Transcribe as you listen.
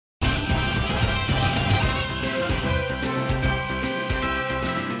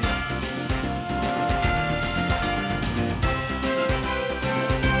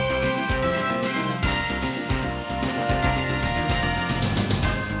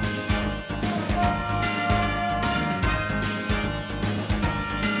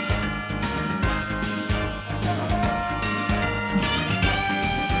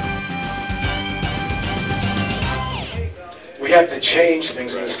change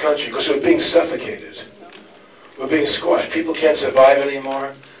things in this country because we're being suffocated. We're being squashed. People can't survive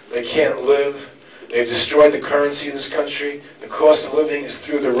anymore. They can't live. They've destroyed the currency in this country. The cost of living is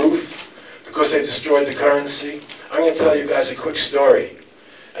through the roof because they've destroyed the currency. I'm going to tell you guys a quick story,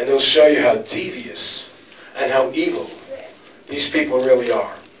 and it'll show you how devious and how evil these people really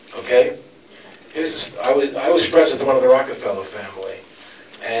are. Okay? I was friends with one of the Rockefeller family,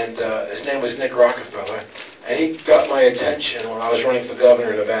 and his name was Nick Rockefeller, and he got my attention when I was running for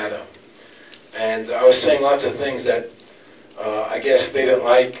governor of Nevada. And I was saying lots of things that I guess they didn't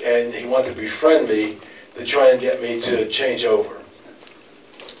like, and he wanted to befriend me to try and get me to change over.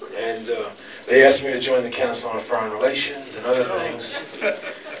 And they asked me to join the Council on Foreign Relations and other things.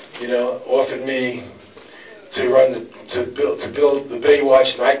 You know, offered me to build the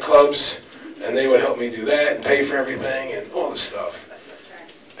Baywatch nightclubs, and they would help me do that and pay for everything and all this stuff.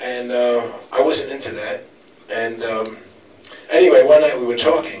 And I wasn't into that. And anyway, one night we were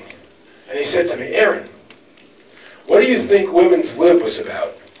talking, and he said to me, "Aaron, what do you think Women's Lib was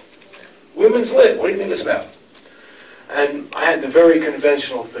about?" Women's Lib, what do you think it's about? And I had the very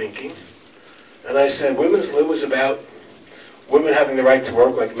conventional thinking, and I said, Women's Lib was about women having the right to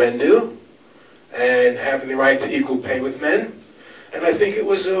work like men do, and having the right to equal pay with men, and I think it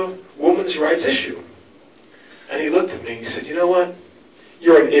was a woman's rights issue. And he looked at me and he said, "You know what?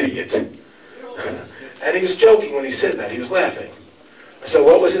 You're an idiot." And he was joking when he said that. He was laughing. I said,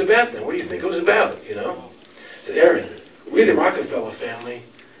 "What was it about then? What do you think it was about, you know?" I said, "Aaron, we, the Rockefeller family,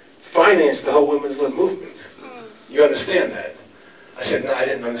 financed the whole Women's Lib movement. You understand that?" I said, "No, I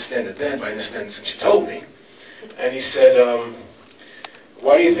didn't understand it then, but I understand it since you told me." And he said,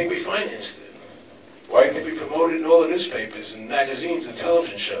 "Why do you think we financed it? Why do you think we promoted it in all the newspapers and magazines and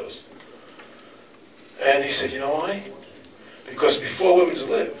television shows?" And he said, "You know why? Because before Women's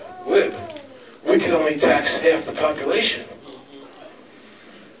Lib, we could only tax half the population."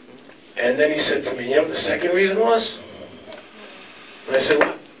 And then he said to me, "You know what the second reason was?" And I said,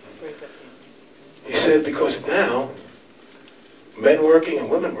 "What?" He said, "Because now, men working and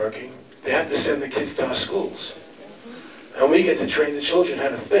women working, they have to send the kids to our schools. And we get to train the children how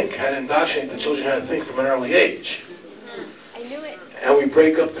to think, how to indoctrinate the children how to think from an early age. I knew it. And we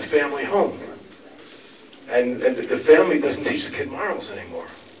break up the family home. And the family doesn't teach the kid morals anymore.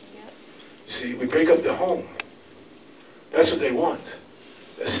 You see, we break up the home. That's what they want.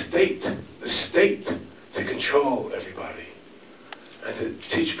 The state to control everybody. And to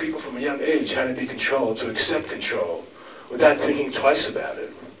teach people from a young age how to be controlled, to accept control, without thinking twice about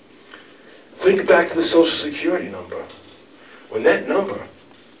it. Think back to the Social Security number. When that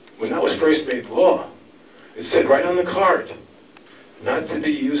was first made law, it said right on the card, not to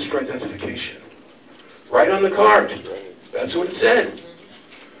be used for identification. Right on the card. That's what it said.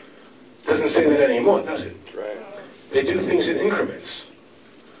 Doesn't say that anymore, does it? They do things in increments.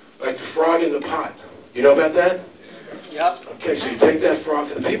 Like the frog in the pot. You know about that? Yep. Okay, so you take that frog,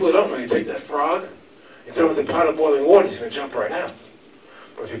 for the people who don't know, you take that frog, you throw him in the pot of boiling water, he's going to jump right out.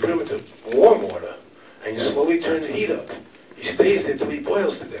 But if you put him into warm water, and you slowly turn the heat up, he stays there till he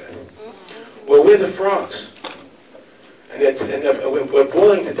boils to death. Well, we're the frogs. And we're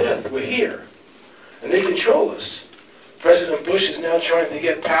boiling to death. We're here. And they control us. President Bush is now trying to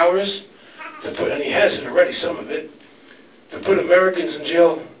get powers to put, and he has it already, some of it, to put Americans in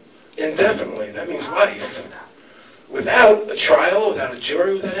jail indefinitely. That means life. Without a trial, without a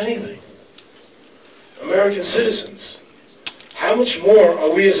jury, without anything. American citizens. How much more are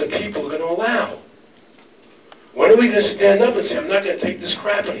we as a people going to allow? When are we going to stand up and say, I'm not going to take this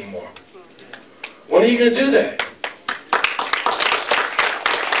crap anymore? When are you going to do that?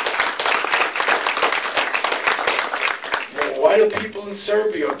 Why do people in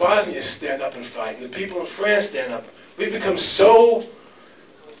Serbia or Bosnia stand up and fight, and the people in France stand up? We've become so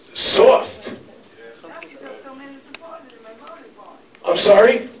soft. So many supported him and voted for him. I'm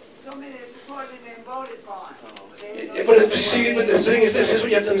sorry? So many supported him and voted for him. But the thing is, this is what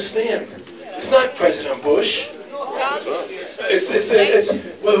you have to understand. It's not President Bush.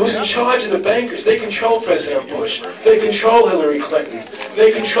 Well, who's in charge of the bankers? They control President Bush. They control Hillary Clinton.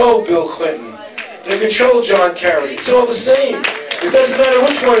 They control Bill Clinton. They control John Kerry. It's all the same. It doesn't matter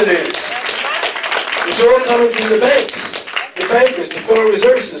which one it is. It's all coming from the banks, the bankers, the Federal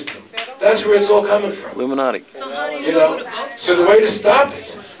Reserve System. That's where it's all coming from. Illuminati. You know, so the way to stop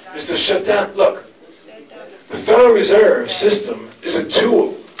it is to shut down. Look, the Federal Reserve System is a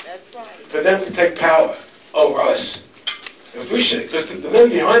tool for them to take power over us. If we should, because the men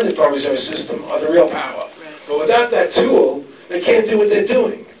behind the Federal Reserve System are the real power. But without that tool, they can't do what they're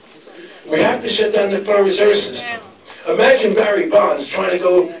doing. We have to shut down the Federal Reserve System. Imagine Barry Bonds trying to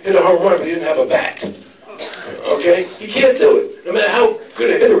go hit a home run, but he didn't have a bat. Okay? He can't do it. No matter how good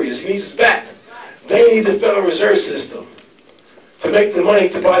a hitter he is, he needs his bat. They need the Federal Reserve System to make the money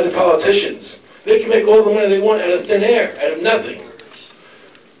to buy the politicians. They can make all the money they want out of thin air, out of nothing.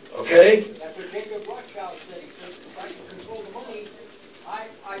 Okay? That's what Jacob Rothschild said. He said, if I can control the money,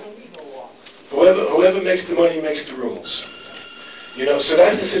 I don't need no law. Whoever makes the money makes the rules. You know, so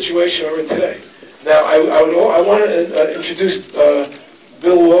that's the situation we're in today. Now, I want to introduce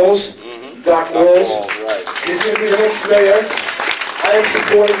Bill Walls, Doc Walls. Right. He's going to be the next mayor. I am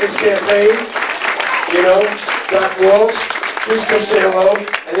supporting this campaign. You know, Doc Walls, please come say hello,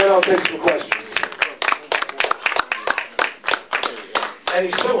 and then I'll take some questions. And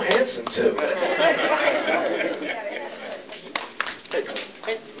he's so handsome, too.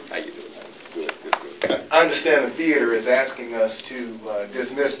 How you doing? Good. I understand the theater is asking us to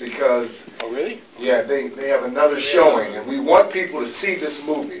dismiss because, Oh, really? yeah, they have another showing, and we want people to see this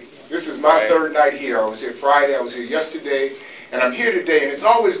movie. This is my third night here. I was here Friday, I was here yesterday, and I'm here today, and it's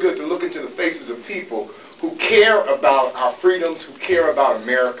always good to look into the faces of people who care about our freedoms, who care about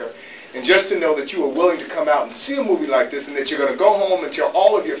America, and just to know that you are willing to come out and see a movie like this, and that you're going to go home and tell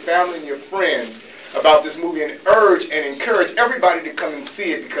all of your family and your friends about this movie, and urge and encourage everybody to come and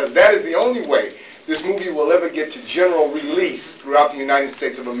see it, because that is the only way this movie will ever get to general release throughout the United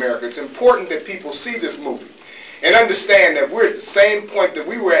States of America. It's important that people see this movie and understand that we're at the same point that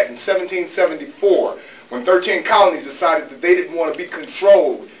we were at in 1774 when 13 colonies decided that they didn't want to be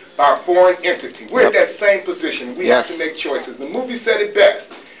controlled by a foreign entity. We're at that same position. We have to make choices. The movie said it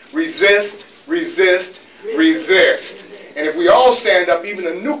best. Resist, resist, resist. And if we all stand up, even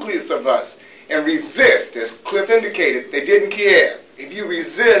the nucleus of us, and resist, as Cliff indicated, they didn't care. If you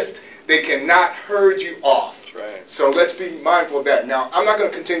resist, they cannot herd you off. That's right. So let's be mindful of that. Now, I'm not going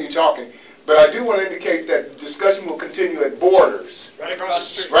to continue talking, but I do want to indicate that the discussion will continue at Borders. Right across the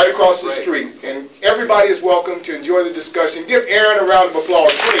street. Right across the street. And everybody is welcome to enjoy the discussion. Give Aaron a round of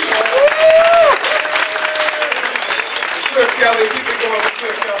applause, please. Cliff Kelly, keep it going with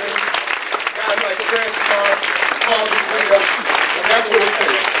Cliff Kelly. Guys like Grant Smart, Paul DeVito, and that's what we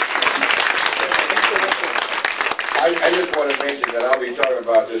do. I just want to mention that I'll be talking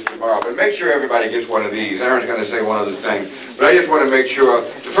about this tomorrow, but make sure everybody gets one of these. Aaron's going to say one other thing, but I just want to make sure.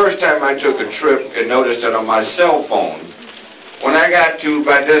 The first time I took a trip and noticed that on my cell phone, when I got to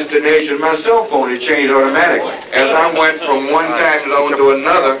my destination, my cell phone had changed automatically. As I went from one time zone to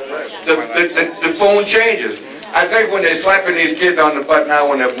another, the phone changes. I think when they're slapping these kids on the butt now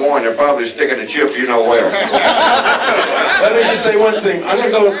when they're born, they're probably sticking a chip you know where. Let me just say one thing. I'm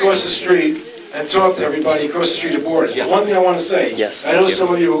going to go across the street and talk to everybody across the street at Borders. Yeah. One thing I want to say, Yes. I know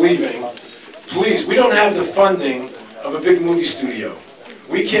some of you are leaving. Please, we don't have the funding of a big movie studio.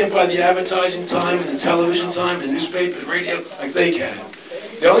 We can't buy the advertising time and the television time and the newspaper and radio like they can.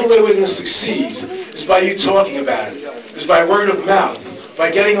 The only way we're going to succeed is by you talking about it, is by word of mouth,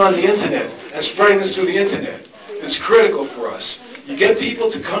 by getting on the internet and spreading this through the internet. It's critical for us. You get people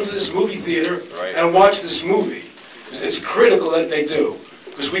to come to this movie theater and watch this movie. It's critical that they do.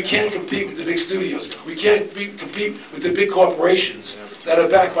 Because we can't compete with the big studios. We can't compete with the big corporations that are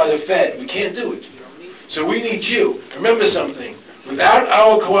backed by the Fed. We can't do it. So we need you. Remember something. Without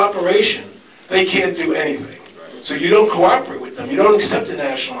our cooperation, they can't do anything. So you don't cooperate with them. You don't accept a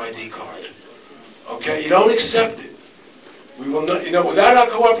national ID card. Okay? You don't accept it. We will not, you know, without our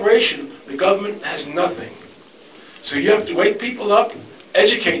cooperation, the government has nothing. So you have to wake people up,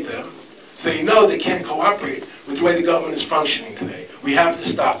 educate them, so they know they can't cooperate with the way the government is functioning today. We have to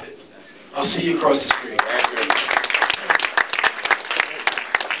stop it. I'll see you across the street.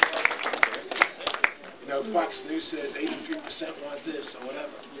 You know, Fox News says 83% want this or whatever.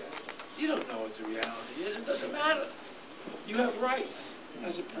 You don't know what the reality is. It doesn't matter. You have rights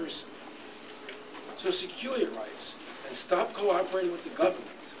as a person. So secure your rights and stop cooperating with the government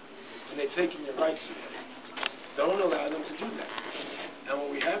when they're taking your rights away. Don't allow them to do that. And what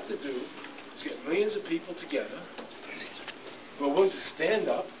we have to do is get millions of people together who are willing to stand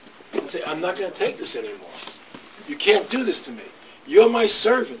up and say, I'm not going to take this anymore. You can't do this to me. You're my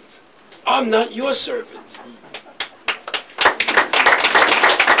servant. I'm not your servant.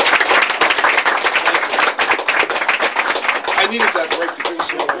 I needed that break to bring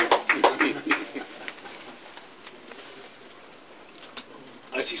some.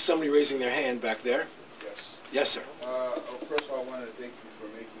 I see somebody raising their hand back there. Yes. Yes, sir. First of all, I wanted to thank you for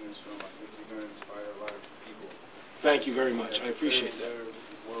making this film. I think you're going to inspire a lot of people. Thank you very much. I appreciate that.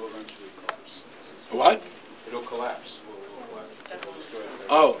 The world eventually collapse. What? It'll collapse. We'll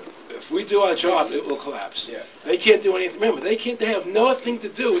Oh, if we do our job, it will collapse. Yeah. They can't do anything. Remember, they have nothing to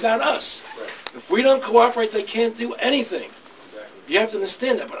do without us. Right. If we don't cooperate, they can't do anything. Exactly. You have to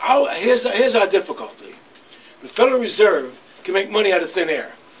understand that. But here's our difficulty. The Federal Reserve can make money out of thin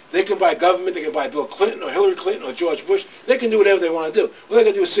air. They can buy government, they can buy Bill Clinton or Hillary Clinton or George Bush. They can do whatever they want to do. What they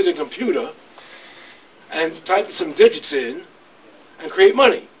can do is sit at a computer and type some digits in and create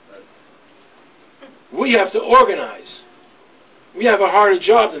money. We have to organize. We have a harder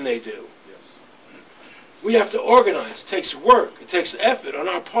job than they do. We have to organize. It takes work. It takes effort on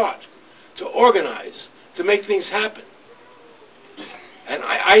our part to organize, to make things happen. And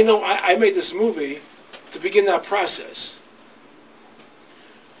I know I made this movie to begin that process.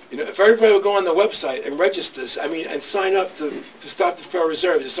 You know, if everybody would go on the website and register, and sign up to stop the Federal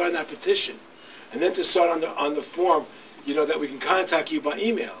Reserve, to sign that petition, and then to start on the form, you know, that we can contact you by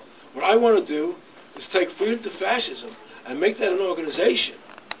email. What I want to do is take Freedom to Fascism and make that an organization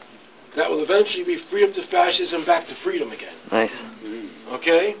that will eventually be Freedom to Fascism back to freedom again. Nice.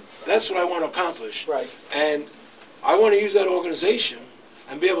 Okay? That's what I want to accomplish. Right. And I want to use that organization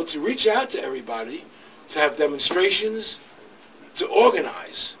and be able to reach out to everybody, to have demonstrations, to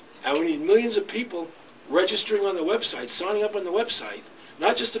organize. And we need millions of people registering on the website, signing up on the website,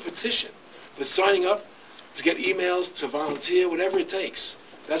 not just a petition, but signing up to get emails, to volunteer, whatever it takes.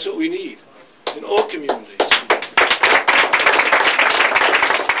 That's what we need in all communities.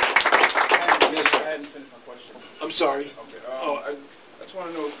 Yes, sir. I hadn't finished my question. I'm sorry. Okay. I just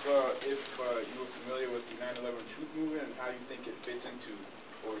want to know if you were familiar with the 9/11 Truth Movement and how you think it fits into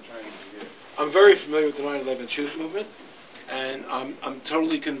what we're trying to do here. I'm very familiar with the 9/11 Truth Movement, and I'm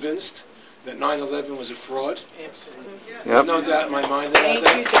totally convinced that 9/11 was a fraud. Absolutely. There's no doubt in my mind about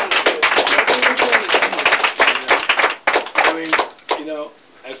that. I mean, you know,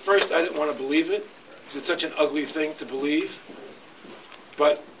 at first I didn't want to believe it, because it's such an ugly thing to believe.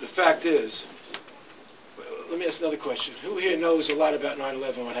 But the fact is, let me ask another question. Who here knows a lot about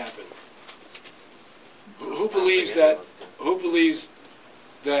 9/11, what happened? Who believes that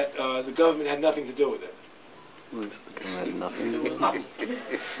the government had nothing to do with it? Had nothing to do with it.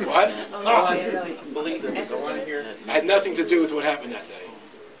 What? I believe it. I want to hear. Had nothing to do with what happened that day.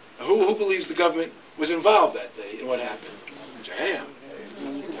 Who believes the government was involved that day in what happened? Damn.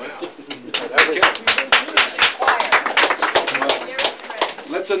 Wow. Okay.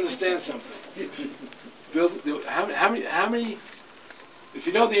 Let's understand something. How many? If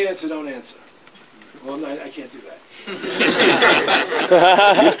you know the answer, don't answer. Well, no, I can't do that.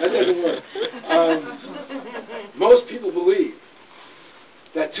 That doesn't work. Most people believe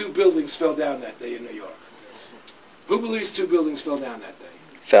that 2 buildings fell down that day in New York. Who believes 2 buildings fell down that day?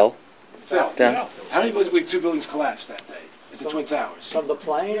 Fell Fell. down. How many believe 2 buildings collapsed that day at the Twin Towers? From the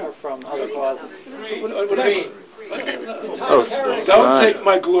plane or from other causes? Whatever. Oh, Don't take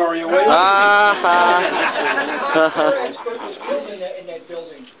my glory away. Expert was killed in that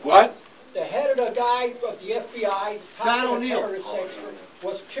building. What? The head of the guy of the FBI, John O'Neill, terrorist expert,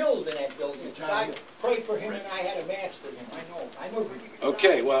 was killed in that building. I prayed for him and I had a mass for him. I know.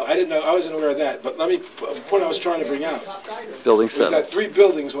 Okay, well, I didn't know. I wasn't aware of that. But the point I was trying to bring out Building was 7. that 3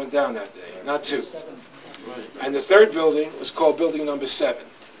 buildings went down that day, not 2. And the 3rd building was called building number 7.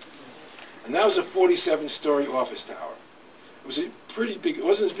 And that was a 47-story office tower. It was a pretty big. It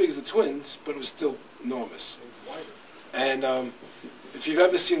wasn't as big as the Twins, but it was still enormous. And if you've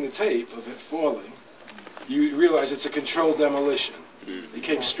ever seen the tape of it falling, you realize it's a controlled demolition. It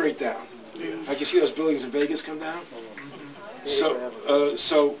came straight down. Like you see those buildings in Vegas come down?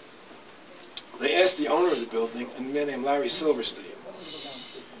 So they asked the owner of the building, a man named Larry Silverstein.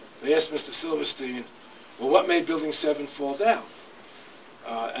 They asked Mr. Silverstein, well, what made building 7 fall down?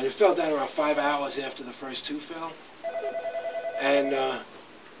 And it fell down around 5 hours after the first 2 fell. And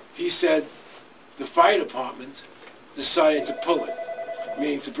he said the fire department decided to pull it,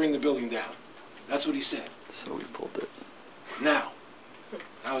 meaning to bring the building down. That's what he said. So we pulled it. Now,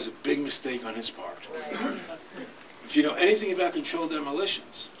 that was a big mistake on his part. If you know anything about controlled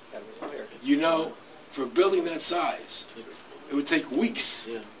demolitions, you know for a building that size, it would take weeks,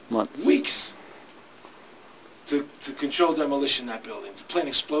 Months. to control demolition in that building, to plant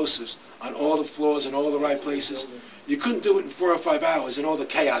explosives on all the floors and all the right places. You couldn't do it in 4 or 5 hours and all the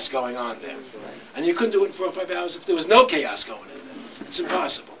chaos going on there. And you couldn't do it in 4 or 5 hours if there was no chaos going in there. It's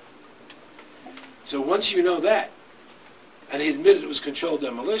impossible. So once you know that, and he admitted it was controlled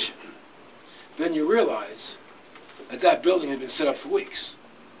demolition, then you realize that that building had been set up for weeks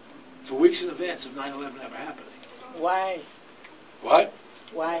in advance of 9/11 ever happening. Why? What?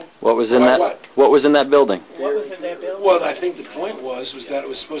 Why? What was in Why that? what? What was in that building? What was in that building? Well, I think the point was that it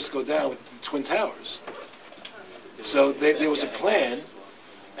was supposed to go down with the Twin Towers. So there was a plan,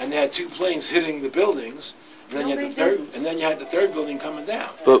 and they had 2 planes hitting the buildings, and then you had the third building coming down.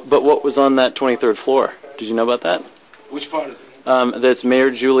 But what was on that 23rd floor? Did you know about that? Which part of it? That's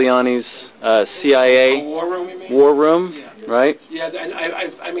Mayor Giuliani's CIA War room, you mean? war room, Yeah. right? Yeah, and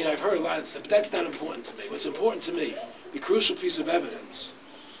I mean, I've heard a lot of stuff, but that's not important to me. What's important to me, the crucial piece of evidence,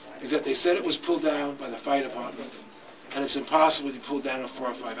 is that they said it was pulled down by the fire department, and it's impossible to pull down in 4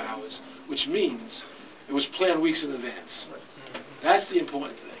 or 5 hours, which means it was planned weeks in advance. That's the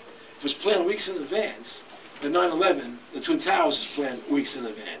important thing. If it was planned weeks in advance, the 9/11, the Twin Towers is planned weeks in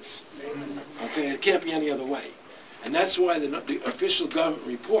advance. Okay, it can't be any other way. And that's why the official government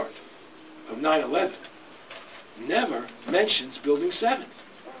report of 9/11 never mentions Building 7.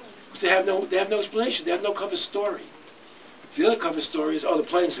 Because they have no explanation. They have no cover story. So the other cover story is, the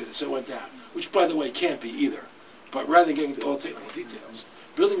planes hit it, so it went down. Which, by the way, can't be either. But rather than getting into all technical details,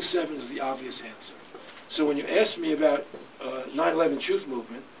 Building 7 is the obvious answer. So when you ask me about 9/11 Truth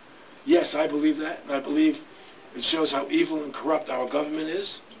Movement, yes, I believe that. And I believe it shows how evil and corrupt our government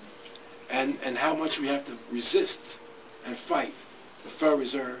is, and how much we have to resist and fight the Federal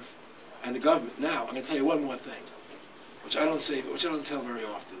Reserve and the government. Now, I'm going to tell you one more thing, which I don't tell very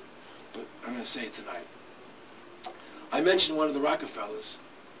often, but I'm going to say it tonight. I mentioned one of the Rockefellers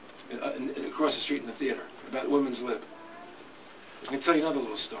across the street in the theater about women's lib. I can tell you another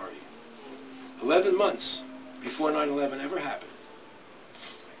little story. 11 months before 9/11 ever happened,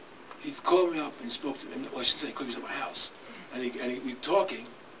 he called me up and spoke to me. Well, I should say, he was at my house, and we were talking,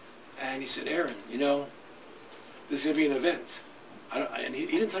 and he said, "Aaron, you know, there's going to be an event." And he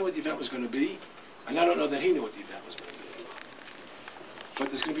didn't tell me what the event was going to be, and I don't know that he knew what the event was going to be. But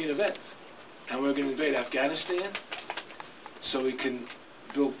there's going to be an event, and we're going to invade Afghanistan, so we can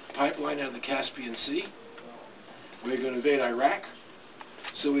build pipeline out of the Caspian Sea. We're going to invade Iraq,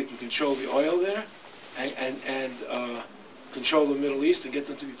 so we can control the oil there, and control the Middle East and get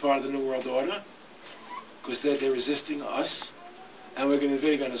them to be part of the New World Order, because they're resisting us. And we're going to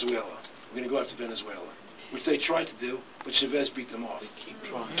invade Venezuela. We're going to go after Venezuela, which they tried to do, but Chavez beat them off. Keep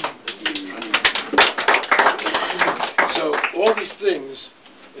trying. So all these things,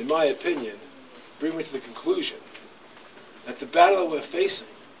 in my opinion, bring me to the conclusion that the battle we're facing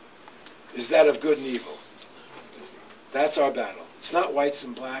is that of good and evil. That's our battle. It's not whites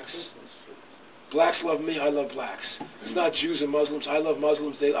and blacks. Blacks love me, I love blacks. It's not Jews and Muslims, I love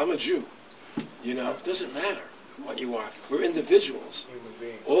Muslims, I'm a Jew. You know, it doesn't matter what you are. We're individuals.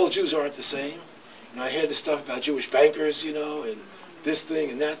 All Jews aren't the same. And I hear this stuff about Jewish bankers, you know, and this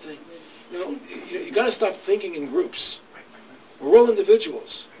thing and that thing. You know, you got to stop thinking in groups. We're all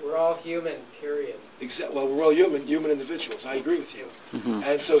individuals. We're all human, period. Well, we're all human individuals. I agree with you. Mm-hmm.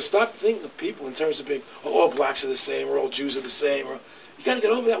 And so stop thinking of people in terms of being, all blacks are the same, or all Jews are the same. You got to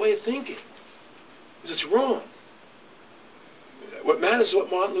get over that way of thinking. Because it's wrong. What matters is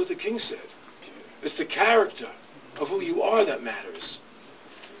what Martin Luther King said. It's the character of who you are that matters.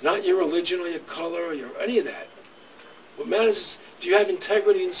 Not your religion or your color or any of that. What matters is, do you have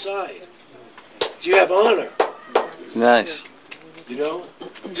integrity inside? Do you have honor? Nice. You know?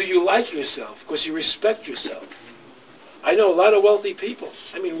 Do you like yourself? Because you respect yourself. I know a lot of wealthy people.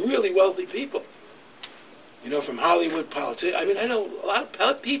 I mean, really wealthy people. You know, from Hollywood politics. I mean, I know a lot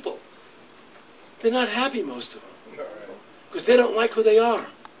of people. They're not happy, most of them. Because they don't like who they are.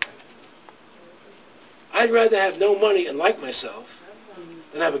 I'd rather have no money and like myself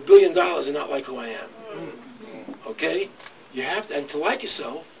than have $1 billion and not like who I am. Okay? You have to, and to like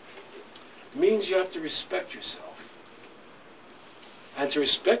yourself means you have to respect yourself. And to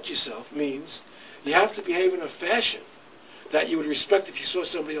respect yourself means you have to behave in a fashion that you would respect if you saw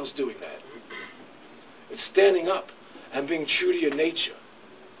somebody else doing that. It's standing up and being true to your nature.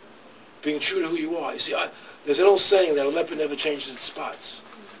 Being true to who you are. You see, there's an old saying that a leopard never changes its spots.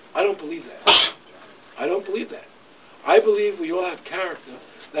 I don't believe that. I don't believe that. I believe we all have character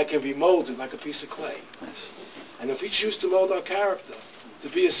that can be molded like a piece of clay. Nice. And if we choose to mold our character to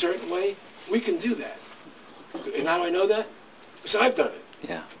be a certain way, we can do that. And how I know that? Because I've done it.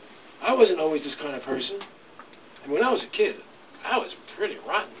 Yeah. I wasn't always this kind of person. And when I was a kid, I was pretty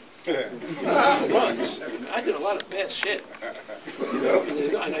rotten. I was. I did a lot of bad shit. You know,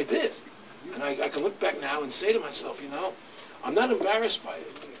 and I did. And I can look back now and say to myself, you know, I'm not embarrassed by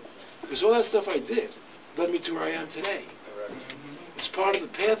it. Because all that stuff I did led me to where I am today. It's part of the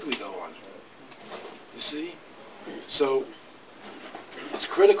path we go on. You see? So it's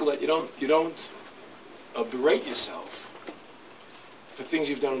critical that you don't berate yourself for things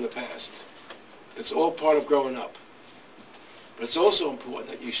you've done in the past. It's all part of growing up. But it's also important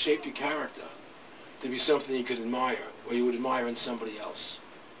that you shape your character to be something you could admire, or you would admire in somebody else.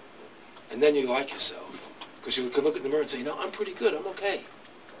 And then you like yourself. Because you can look in the mirror and say, you know, I'm pretty good, I'm okay.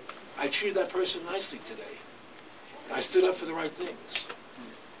 I treated that person nicely today. I stood up for the right things.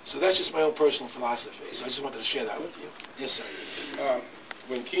 So that's just my own personal philosophy. So I just wanted to share that with you. Yes, sir.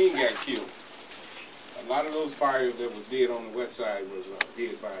 When King got killed, a lot of those fires that was did on the west side was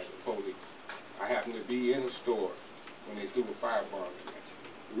did by the police. I happened to be in a store when they threw a firebomb in there.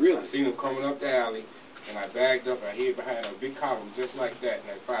 Really? I seen them coming up the alley, and I bagged up. I hid behind a big column just like that, and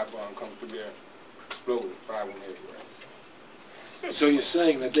that firebomb come through there, exploded, fire went everywhere. So you're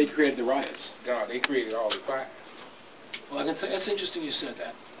saying that they created the riots? No, they created all the fires. Well, I can tell, that's interesting you said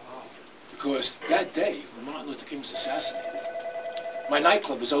that. Because that day, when Martin Luther King was assassinated, my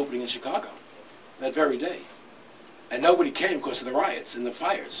nightclub was opening in Chicago that very day. And nobody came because of the riots and the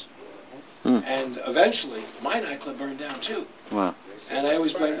fires. And eventually, my nightclub burned down too. Wow. And I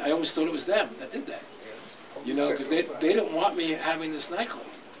always thought it was them that did that. You know, because they didn't want me having this nightclub.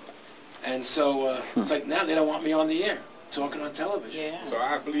 And so it's like now they don't want me on the air, talking on television. Yeah. So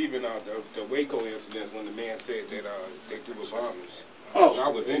I believe in the Waco incident when the man said that they threw a bomb. Oh. I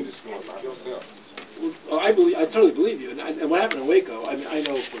was in the store by myself. Well, I totally believe you. And what happened in Waco, I mean,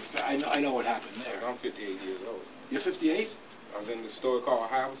 I know what happened there. I'm 58 years old. You're 58? I was in the store called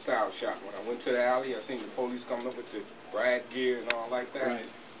Howard Style Shop. When I went to the alley, I seen the police coming up with the riot gear and all like that. Right.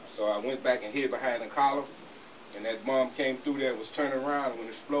 So I went back and hid behind the column, and that bomb came through there, was turning around, and when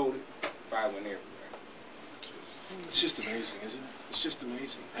it exploded, fire went everywhere. It's just amazing, isn't it? It's just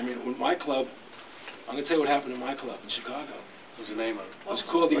amazing. I mean, when my club, I'm going to tell you what happened in my club in Chicago. What's the name of it? It was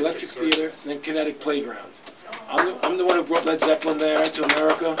called the Electric Theater and then Kinetic Playground. I'm the one who brought Led Zeppelin there to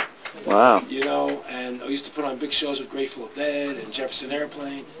America. Wow. You know, and I used to put on big shows with Grateful Dead and Jefferson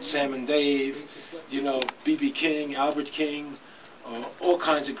Airplane, Sam and Dave, you know, B.B. King, Albert King, all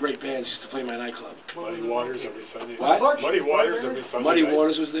kinds of great bands used to play my nightclub. Muddy Waters every Sunday. What? Muddy Waters every Sunday. Muddy night.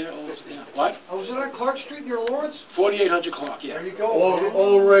 Waters was there. Oh, yeah. What? Was it on Clark Street near Lawrence? 4800 Clark, yeah. There you go.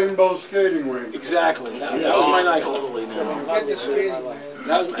 Old Rainbow Skating Rink. Exactly. That was my nightclub. Totally now. Get this skating, man.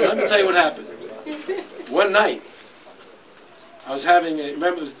 And let me tell you what happened. One night, I was remember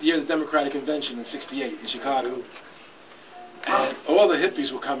it was the year of the Democratic Convention in '68 in Chicago. And all the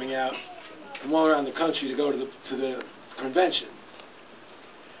hippies were coming out from all around the country to go to the convention.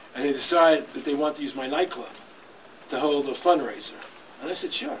 And they decided that they want to use my nightclub to hold a fundraiser. And I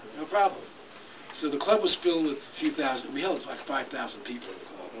said, sure, no problem. So the club was filled with a few thousand. We held like 5,000 people in the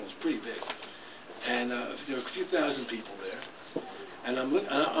club. It was pretty big. And there were a few thousand people there. And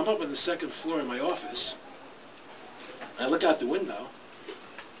I'm up on the second floor in my office. And I look out the window,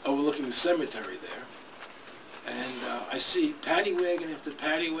 overlooking the cemetery there. And I see paddy wagon after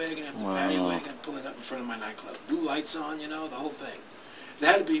paddy wagon after paddy wagon pulling up in front of my nightclub. Blue lights on, you know, the whole thing.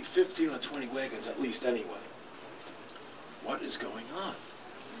 There had to be 15 or 20 wagons at least anyway. What is going on?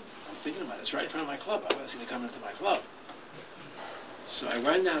 I'm thinking about it. It's right in front of my club. I want to see them coming into my club. So I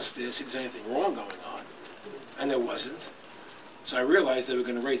ran downstairs, see if there's anything wrong going on. And there wasn't. So I realized they were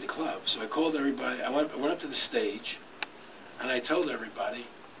going to raid the club. So I called everybody. I went up to the stage, and I told everybody,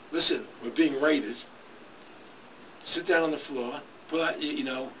 listen, we're being raided. Sit down on the floor, pull out, you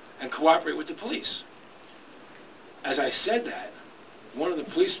know, and cooperate with the police. As I said that, one of the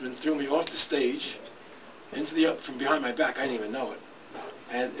policemen threw me off the stage, from behind my back, I didn't even know it,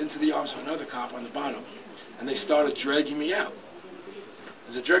 and into the arms of another cop on the bottom, and they started dragging me out.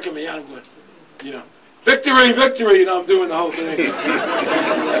 As they're dragging me out, I'm going, you know, victory, victory, you know, I'm doing the whole thing.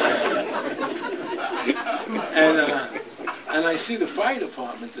 And I see the fire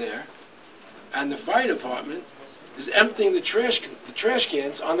department there, and the fire department is emptying the trash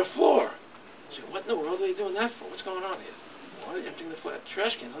cans on the floor. I said, what in the world are they doing that for? What's going on here? Why are they emptying the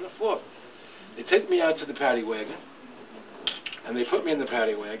trash cans on the floor? They take me out to the paddy wagon, and they put me in the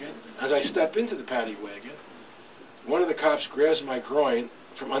paddy wagon. As I step into the paddy wagon, one of the cops grabs my groin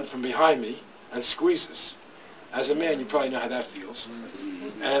from behind me and squeezes. As a man, you probably know how that feels.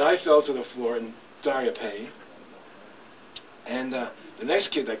 And I fell to the floor in dire pain. And the next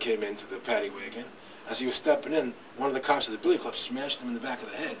kid that came into the paddy wagon, as he was stepping in, one of the cops of the billy club smashed him in the back of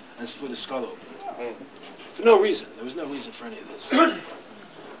the head and split his skull open. For no reason. There was no reason for any of this.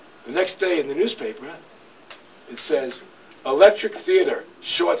 The next day in the newspaper, it says, Electric Theater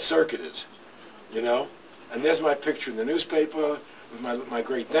short-circuited, you know? And there's my picture in the newspaper with my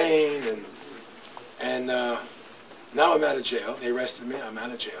Great Dane, and now I'm out of jail. They arrested me. I'm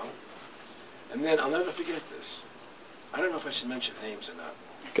out of jail. And then I'll never forget this. I don't know if I should mention names or not.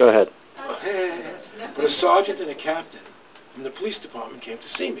 Go ahead. But a sergeant and a captain from the police department came to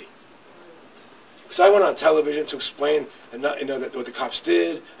see me. Because I went on television to explain that what the cops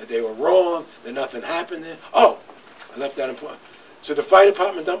did, that they were wrong, that nothing happened there. Oh, I left that important. So the fire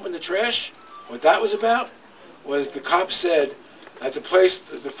department dumping the trash, what that was about was the cops said that the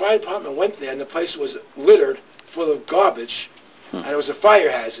fire department went there and the place was littered full of garbage, and it was a fire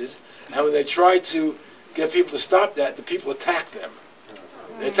hazard. And when they tried to get people to stop that, the people attacked them.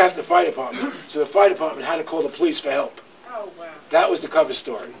 They attacked the fire department, so the fire department had to call the police for help. Oh, wow. That was the cover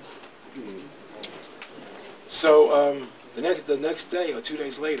story. So the next day or 2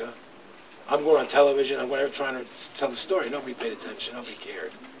 days later, I'm going on television. I'm going trying to tell the story. Nobody paid attention. Nobody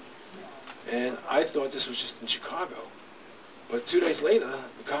cared. And I thought this was just in Chicago. But 2 days later,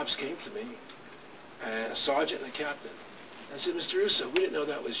 the cops came to me, and a sergeant and a captain. And I said, Mr. Russo, we didn't know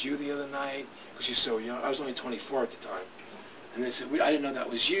that was you the other night, because you're so young. I was only 24 at the time. And they said, I didn't know that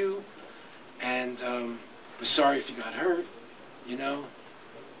was you, and we're sorry if you got hurt, you know,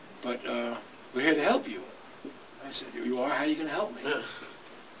 but we're here to help you. I said, you are? How are you going to help me? He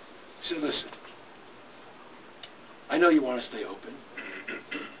said, listen, I know you want to stay open,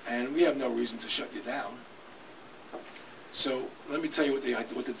 and we have no reason to shut you down. So let me tell you what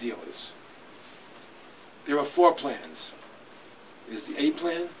the deal is. There are 4 plans. There's the A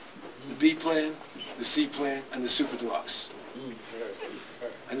plan, the B plan, the C plan, and the Super Deluxe.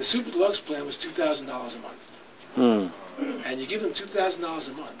 And the Super Deluxe plan was $2,000 a month. And you give them $2,000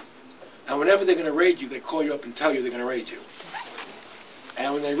 a month, and whenever they're going to raid you, they call you up and tell you they're going to raid you.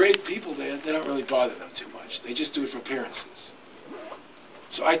 And when they raid people there, they don't really bother them too much. They just do it for appearances.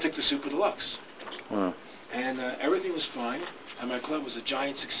 So I took the Super Deluxe. Wow. And everything was fine, and my club was a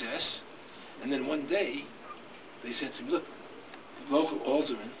giant success. And then one day, they said to me, look, the local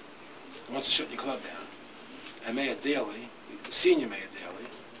alderman wants to shut your club down. And Mayor Daley, the senior Mayor Daley,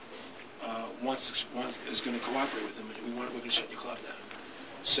 is going to cooperate with him, and we're going to shut your club down.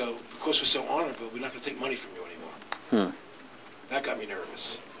 So, because we're so honorable, we're not going to take money from you anymore. That got me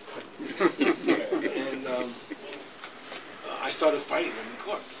nervous. And I started fighting them in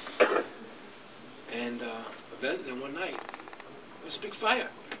court. And then one night, there was a big fire.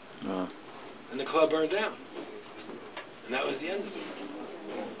 And the club burned down. And that was the end of it.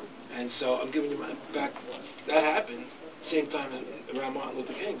 And so I'm giving you my back. That happened same time around Martin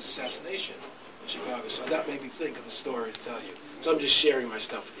Luther King's assassination in Chicago. So that made me think of the story to tell you. So I'm just sharing my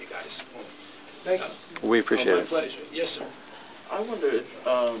stuff with you guys. Thank you. We appreciate my it. pleasure. Yes, sir. I wonder if,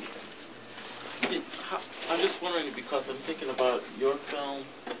 I'm just wondering because I'm thinking about your film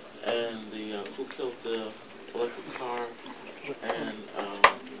and the Who Killed the Electric Car and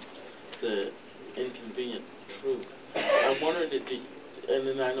the Inconvenient Truth. I'm wondering if and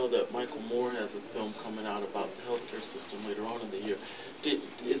then I know that Michael Moore has a film coming out about the healthcare system later on in the year. Did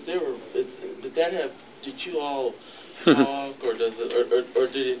you all talk, or does it, or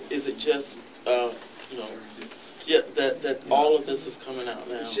is it just that all of this is coming out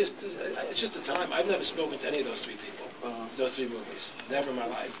now? It's just the time. I've never spoken to any of those 3 people, those 3 movies. Never in my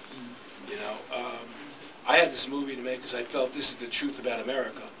life. You know, I had this movie to make because I felt this is the truth about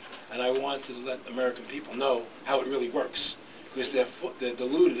America, and I wanted to let American people know how it really works. Because they're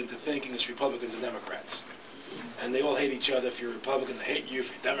deluded into thinking it's Republicans and Democrats. And they all hate each other. If you're a Republican, they hate you. If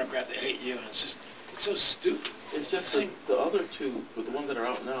you're a Democrat, they hate you. And it's so stupid. It's just the other 2, but the ones that are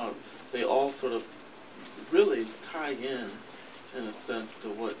out now, they all sort of really tie in a sense, to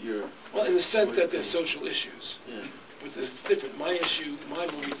what you're... Well, in the sense that there's social issues. Yeah. But it's different. My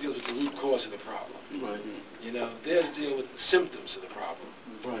movie deals with the root cause of the problem. Right. You know, theirs deal with the symptoms of the problem.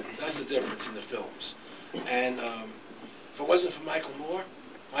 Right. That's the difference in the films. And if it wasn't for Michael Moore,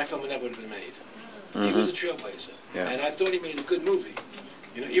 my film never would have been made. He was a trailblazer. Yeah. And I thought he made a good movie.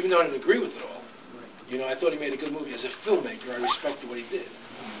 You know, even though I didn't agree with it all, you know, I thought he made a good movie. As a filmmaker, I respected what he did.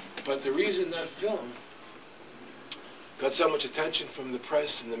 But the reason that film got so much attention from the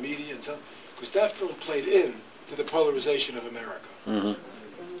press and the media, because that film played in to the polarization of America.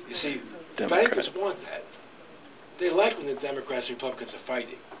 You see, the bankers want that. They like when the Democrats and Republicans are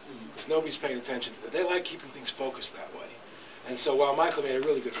fighting, because nobody's paying attention to that. They like keeping things focused that way. And so while Michael made a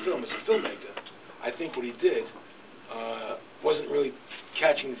really good film as a filmmaker, I think what he did wasn't really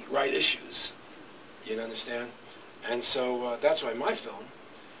catching the right issues. You understand? And so that's why my film,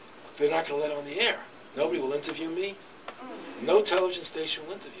 they're not going to let on the air. Nobody will interview me. No television station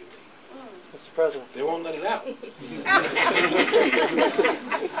will interview me. Mr. President. They won't let it out.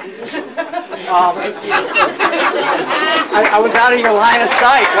 I was out of your line of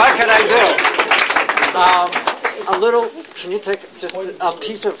sight. What could I do? Can you take just a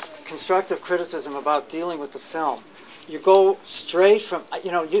piece of constructive criticism about dealing with the film? You go straight from,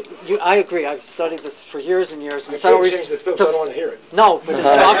 I agree. I've studied this for years and years. I can't change the film, so I don't want to hear it. No, but in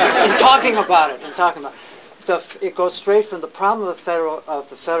talking about it, it goes straight from the problem of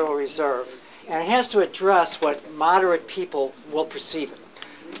the Federal Reserve, and it has to address what moderate people will perceive it.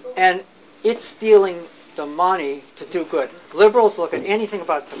 And it's dealing the money to do good. Liberals look at anything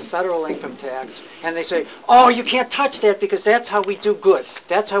about the federal income tax and they say, oh, you can't touch that because that's how we do good.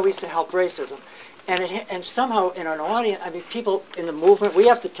 That's how we help racism. And somehow in an audience, I mean, people in the movement, we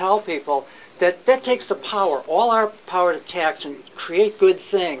have to tell people that that takes the power, all our power to tax and create good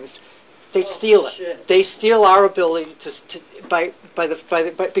things. They steal it. They steal our ability because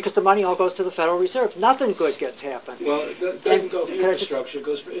the money all goes to the Federal Reserve. Nothing good gets happen. Well, it doesn't go for infrastructure. It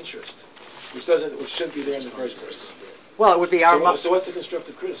goes for interest, which shouldn't be there in the first place. Well, it would be our. So what's the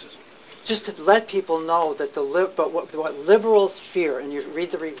constructive criticism? Just to let people know that what liberals fear, and you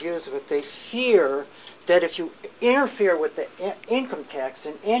read the reviews of it, they fear that if you interfere with the income tax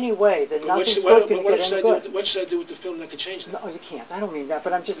in any way, then nothing's good can get any good. What should I do with the film that could change that? No, you can't. I don't mean that,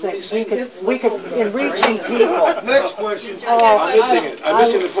 but I'm just saying we could in reaching people. Next question. I'm missing it. I'm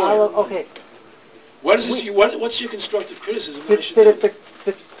missing the point. Okay. What's your constructive criticism? That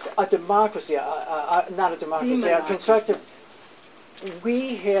if a democracy, not a democracy, a constructive.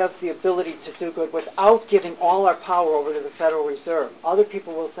 We have the ability to do good without giving all our power over to the Federal Reserve. Other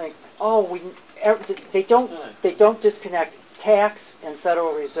people will think, oh, they don't disconnect tax and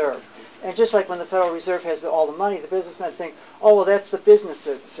Federal Reserve. And just like when the Federal Reserve has all the money, the businessmen think, oh, well, that's the business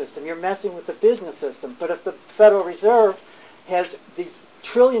system. You're messing with the business system. But if the Federal Reserve has these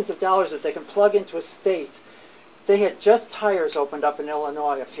trillions of dollars that they can plug into a state, they had just tires opened up in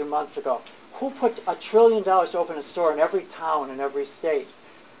Illinois a few months ago. Who put $1 trillion to open a store in every town in every state?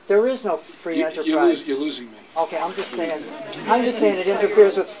 There is no free enterprise. You're losing me. Okay, I'm just saying it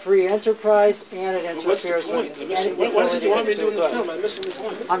interferes with free enterprise and it interferes with. What is it you want me to do in the film? I'm missing the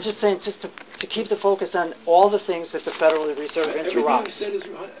point. I'm just saying just to keep the focus on all the things that the Federal Reserve interrupts.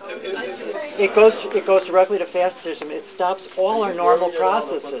 It goes directly to fascism. It stops all our normal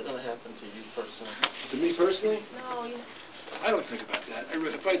processes. What's going to happen to you personally? To me personally? No. I don't think about that.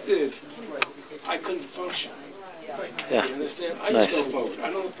 If I did, I couldn't function. Yeah. You understand? I just go forward. I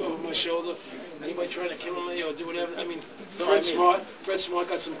don't look over my shoulder. Anybody trying to kill me or do whatever. I mean, Fred Smart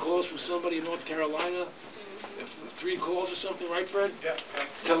got some calls from somebody in North Carolina. 3 calls or something, right, Fred? Yeah.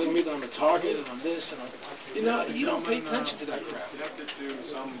 Telling me that I'm a target and I'm this and I'm... you don't pay attention to that crap. Connected to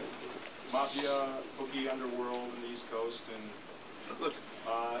some mafia, bookie underworld in the East Coast, and look,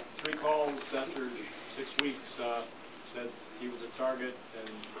 3 calls after 6 weeks said he was a target, and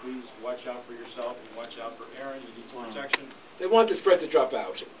please watch out for yourself and watch out for Aaron. You need some protection. They wanted Fred to drop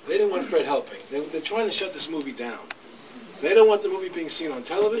out. They didn't want Fred helping. They're trying to shut this movie down. They don't want the movie being seen on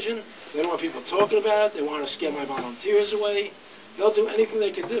television. They don't want people talking about it. They want to scare my volunteers away. They'll do anything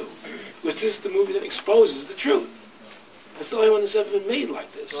they can do. Because this is the movie that exposes the truth. That's the only one that's ever been made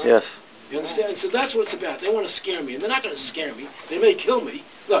like this. Yes. You understand? So that's what it's about. They want to scare me. And they're not going to scare me. They may kill me.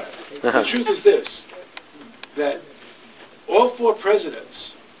 Look, the truth is this, that all 4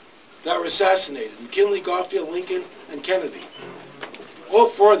 presidents that were assassinated, McKinley, Garfield, Lincoln, and Kennedy, all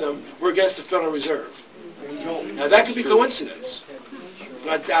 4 of them were against the Federal Reserve. Now that could be coincidence,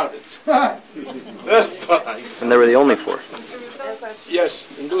 but I doubt it. And they were the only 4. Yes,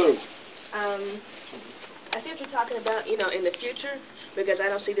 in blue. I see what you're talking about, in the future, because I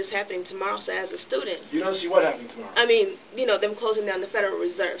don't see this happening tomorrow. So as a student... You don't see what happening tomorrow? I mean, them closing down the Federal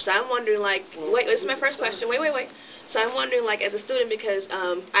Reserve. So I'm wondering, wait, this is my first question. Wait. So I'm wondering, as a student, because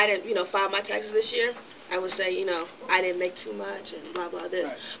I didn't, file my taxes this year, I would say, I didn't make too much and blah, blah, this.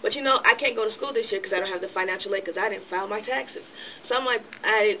 Right. But, I can't go to school this year because I don't have the financial aid because I didn't file my taxes. So I'm like,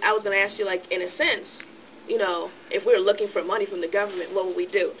 I was going to ask you, in a sense, if we were looking for money from the government, what would we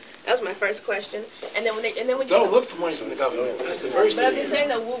do? That was my first question. And then when don't look for money from the government. That's the first thing. But I'm just saying,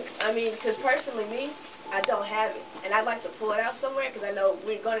 because personally, me, I don't have it, and I'd like to pull it out somewhere because I know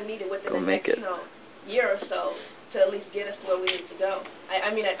we're going to need it within the next, year or so to at least get us to where we need to go.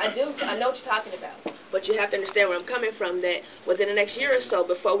 I know what you're talking about, but you have to understand where I'm coming from. That within the next year or so,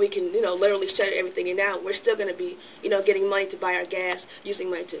 before we can, literally shut everything down, we're still going to be, getting money to buy our gas, using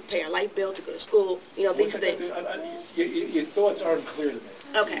money to pay our light bill, to go to school, these things. Your thoughts aren't clear to me.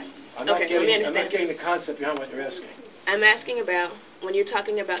 Okay. I'm not getting the concept behind what you're asking. I'm asking about when you're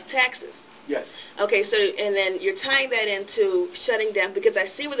talking about taxes. Yes. Okay, so, and then you're tying that into shutting down, because I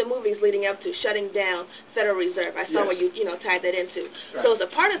see where the movie's leading up to shutting down Federal Reserve. I saw where you tied that into. Right. So as a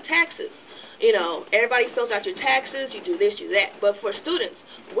part of taxes, everybody fills out your taxes, you do this, you do that. But for students,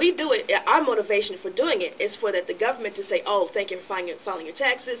 we do it, our motivation for doing it is for the government to say, oh, thank you for filing your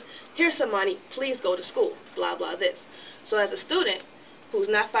taxes, here's some money, please go to school, blah, blah, this. So as a student who's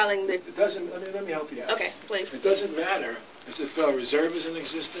not filing the... It doesn't, let me help you out. Okay, please. It doesn't matter if the Federal Reserve is in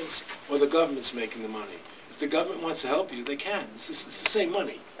existence or the government's making the money. If the government wants to help you, they can. It's the same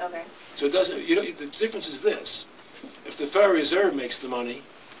money. Okay. So it doesn't, the difference is this. If the Federal Reserve makes the money,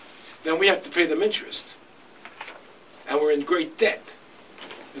 then we have to pay them interest. and we're in great debt.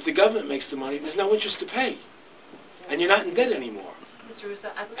 If the government makes the money, there's no interest to pay, and you're not in debt anymore. Mr. Russo,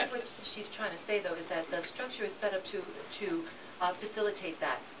 I believe what she's trying to say, though, is that the structure is set up to facilitate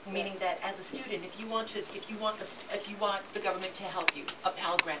that. Meaning that as a student, if you want the government to help you, a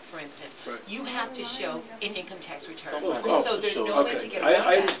Pell Grant, for instance, you have to show an income tax return. So there's no way to get around that.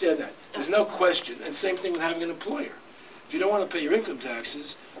 I understand that. There's no question. And same thing with having an employer. If you don't want to pay your income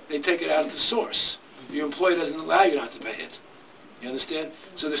taxes, they take it out of the source. Your employer doesn't allow you not to pay it. You understand?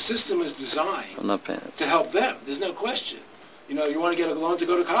 So the system is designed to help them. There's no question. You know, you want to get a loan to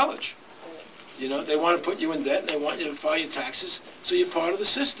go to college. You know, they want to put you in debt and they want you to file your taxes so you're part of the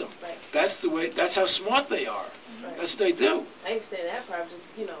system. Right. That's the way, that's how smart they are. Right. That's what they do. I understand that part,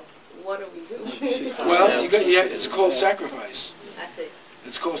 just, you know, what do we do? Well, it's called sacrifice. I see.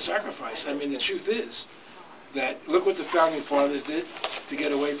 It's called sacrifice. I mean, the truth is that look what the founding fathers did to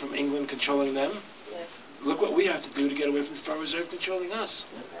get away from England controlling them. Yes. Look what we have to do to get away from the Federal Reserve controlling us.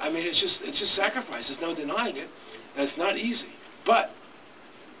 I mean, it's just sacrifice. There's no denying it. And it's not easy. But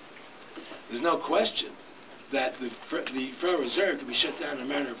there's no question that the Federal Reserve can be shut down in a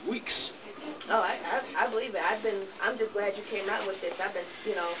matter of weeks. Oh, I believe it. I'm just glad you came out with this. I've been,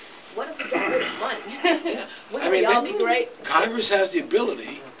 you know, what if we got rid of money? Wouldn't we all be great? Congress has the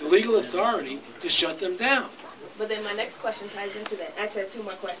ability, the legal authority, to shut them down. But then my next question ties into that. Actually, I have two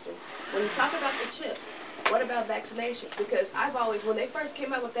more questions. When you talk about the chips, what about vaccinations? Because I've always, when they first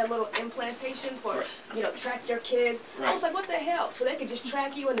came out with that little implantation for, you know, track your kids, I was like, what the hell? So they could just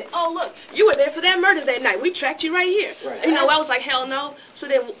track you and then, oh, look, you were there for that murder that night. We tracked you right here. Right. You know, I was like, hell no. So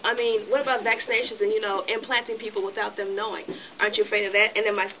then, I mean, what about vaccinations and, you know, implanting people without them knowing? Aren't you afraid of that? And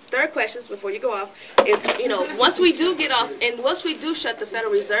then my third question, before you go off, is, you know, once we do get off and once we do shut the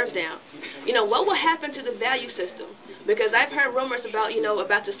Federal Reserve down, you know, what will happen to the value system? Because I've heard rumors about, you know,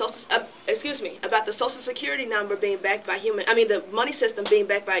 about the Social Security number being backed by the money system being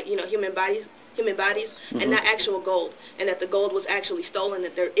backed by, you know, human bodies, and not actual gold, and that the gold was actually stolen,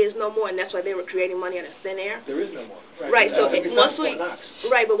 that there is no more, and that's why they were creating money out of thin air. There is no more. Right. So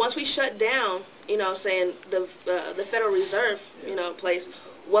but once we shut down, you know, saying the Federal Reserve, you know, place.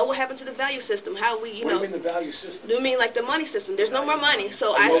 What will happen to the value system? How we, you know? What do you mean the value system? Do you mean like the money system? There's no more money,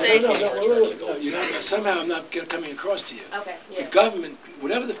 so Somehow I'm not coming across to you. Okay. Yeah. The government,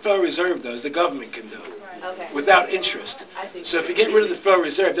 whatever the Federal Reserve does, the government can do. Okay. Without interest. So if you get rid of the Federal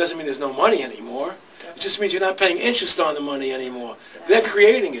Reserve, doesn't mean there's no money anymore. It just means you're not paying interest on the money anymore. They're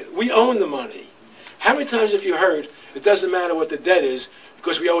creating it. We own the money. How many times have you heard it doesn't matter what the debt is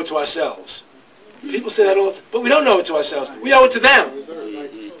because we owe it to ourselves? People say that all the time, but we don't owe it to ourselves. We owe it to them.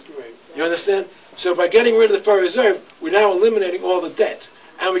 You understand? So by getting rid of the Federal Reserve, we're now eliminating all the debt.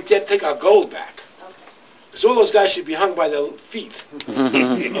 And we take our gold back. Because all those guys should be hung by their feet.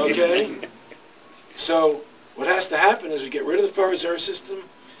 Okay? So what has to happen is we get rid of the Federal Reserve System.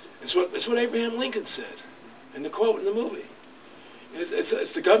 It's what Abraham Lincoln said in the quote in the movie.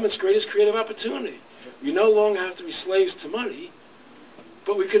 It's the government's greatest creative opportunity. We no longer have to be slaves to money,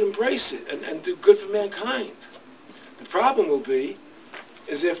 but we can embrace it and do good for mankind. The problem will be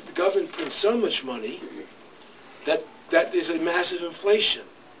is if the government prints so much money that there's a massive inflation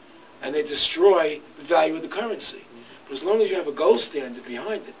and they destroy the value of the currency. But as long as you have a gold standard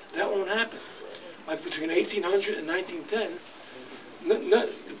behind it, that won't happen. Like between 1800 and 1910,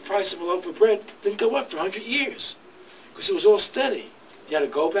 the price of a loaf of bread didn't go up for 100 years because it was all steady. You had a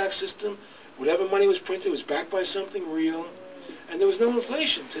go-back system. Whatever money was printed was backed by something real, and there was no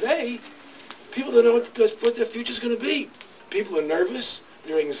inflation. Today, people don't know what their future's going to be. People are nervous.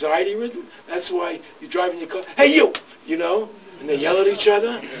 They're anxiety-ridden. That's why you're driving your car. Hey, you know, and they yell at each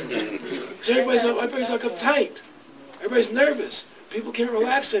other. So everybody's like uptight. Everybody's nervous. People can't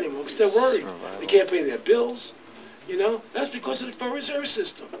relax anymore because they're worried. They can't pay their bills. You know, that's because of the Federal Reserve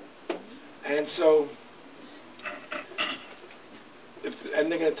System. And so,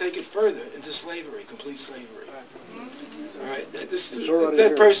 and they're going to take it further into slavery, complete slavery. All right,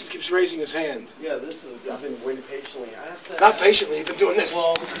 that person keeps raising his hand. Yeah, I've been waiting patiently. Not patiently, you've been doing this.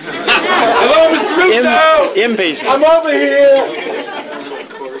 Well, hello, Mr. Russo! Impatient. I'm over here!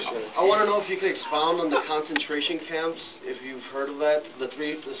 I want to know if you could expound on the concentration camps, if you've heard of that,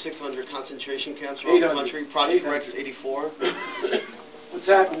 the 600 concentration camps around the country, Project Rex 84. What's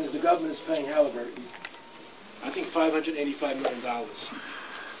happened is the government is paying Halliburton, I think $585 million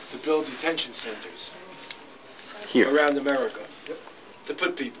to build detention centers around America to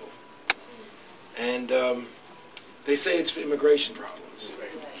put people. And they say it's for immigration problems.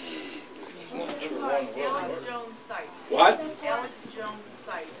 What?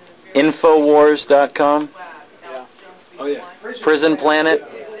 Infowars.com. Oh, yeah. Prison Planet.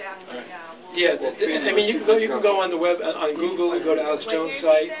 Yeah, I mean, you can go on the web, on Google, and go to Alex Jones'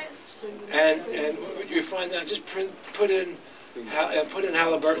 site, and you find out, just put in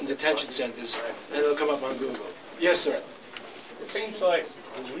Halliburton detention centers, and it'll come up on Google. Yes, sir. It seems like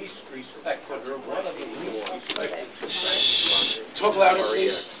the least respected, or one of the least respected. Talk louder,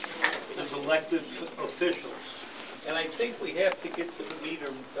 please. Is elected officials. And I think we have to get to the meat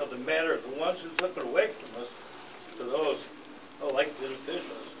of the matter. The ones who took it away from us, to those elected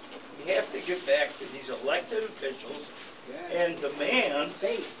officials. We have to get back to these elected officials and demand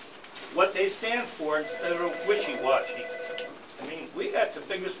what they stand for instead of wishy-washy. I mean, we got the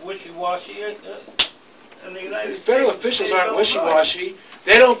biggest wishy-washy in the United States. Federal officials aren't wishy-washy.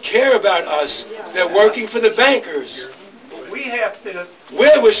 They don't care about us. They're working for the bankers. We have to...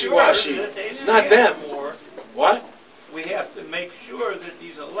 We're wishy-washy, not them. What? We have to make sure that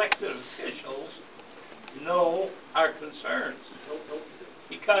these elected officials know our concerns.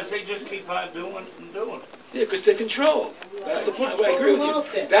 Because they just keep on doing it and doing it. Yeah, because they're controlled. That's the point. Well, I agree with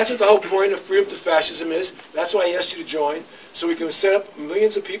you. That's what the whole point of Freedom to Fascism is. That's why I asked you to join, so we can set up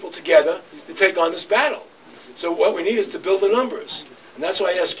millions of people together to take on this battle. So what we need is to build the numbers. And that's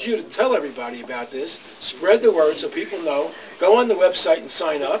why I ask you to tell everybody about this. Spread the word so people know. Go on the website and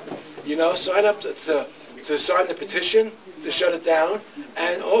sign up. You know, sign up to sign the petition to shut it down,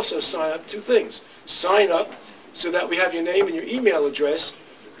 and also sign up 2 things. Sign up so that we have your name and your email address,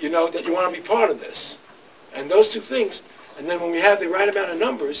 you know, that you want to be part of this. And those 2 things. And then when we have the right amount of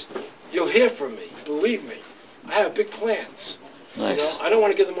numbers, you'll hear from me. Believe me. I have big plans. Nice. You know, I don't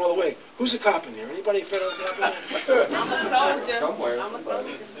want to give them all away. Who's a cop in here? Anybody a federal cop in here? I'm a soldier. Somewhere. I'm a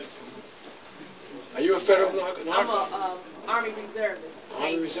soldier. Are you a federal narco? I'm a Army reservist.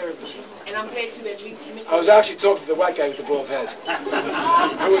 Army reservist. And I'm paid to at least... I was actually talking to the white guy with the bald head.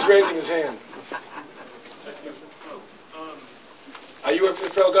 Who was raising his hand. Are you working for the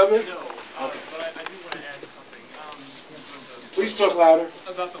federal government? No, but I do want to add something. Please talk louder.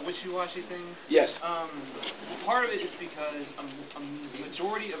 About the wishy-washy thing? Yes. Part of it is because a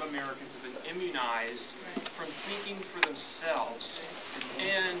majority of Americans have been immunized from thinking for themselves.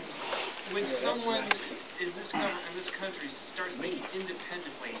 And when someone in this country starts thinking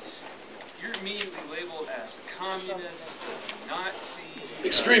independently, you're immediately labeled as a communist, a Nazi,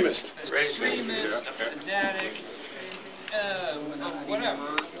 extremist, a fanatic,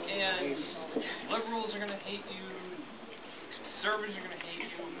 whatever. And liberals are going to hate you, conservatives are going to hate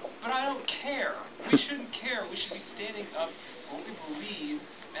you, but I don't care. We shouldn't care. We should be standing up for what we believe,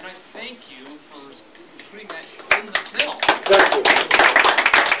 and I thank you for putting that in the film. Thank you.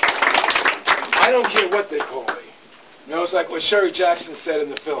 I don't care what they call me. You know, it's like what Sherry Jackson said in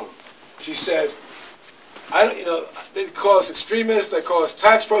the film. She said, they call us extremists, they call us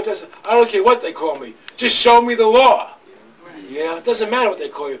tax protesters. I don't care what they call me. Just show me the law. Yeah, it doesn't matter what they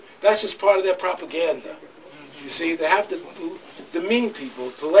call you. That's just part of their propaganda. You see, they have to demean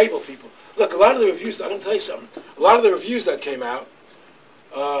people, to label people. Look, a lot of the reviews, I'm going to tell you something. A lot of the reviews that came out,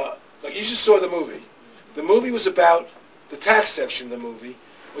 like you just saw the movie. The movie was about, the tax section of the movie,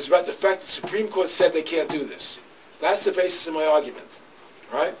 was about the fact that the Supreme Court said they can't do this. That's the basis of my argument,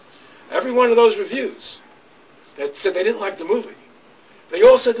 right? Every one of those reviews that said they didn't like the movie, they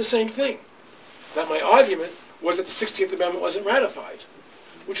all said the same thing. That my argument was that the 16th Amendment wasn't ratified,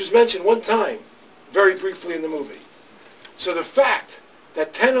 which was mentioned one time, very briefly in the movie. So the fact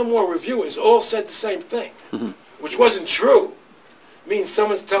that 10 or more reviewers all said the same thing, which wasn't true, means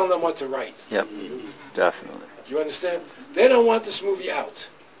someone's telling them what to write. Yep, definitely. Do you understand? They don't want this movie out.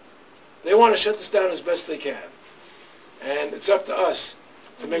 They want to shut this down as best they can. And it's up to us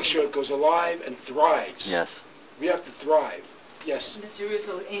to make sure it goes alive and thrives. Yes. We have to thrive. Yes. Mr.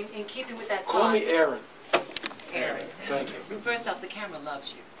 Russo, in keeping with that Call me Aaron. Aaron. Thank you. First off, the camera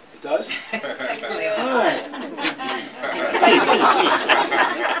loves you. It does?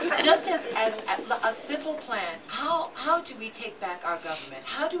 Just as a simple plan, how do we take back our government?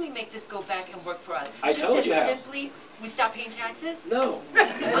 How do we make this go back and work for us? I told you how. Simply, we stop paying taxes? No.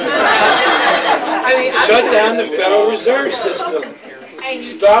 Shut down the Federal Reserve System.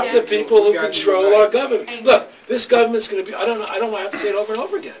 Stop the people who control our government. Look, this government's going to be, I don't want to have to say it over and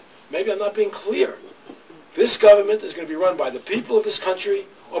over again. Maybe I'm not being clear. This government is going to be run by the people of this country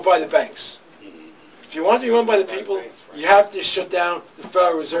or by the banks. If you want to be run by the people, you have to shut down the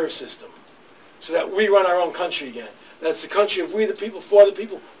Federal Reserve System so that we run our own country again. That's the country of we the people, for the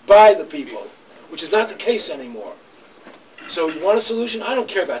people, by the people, which is not the case anymore. So you want a solution? I don't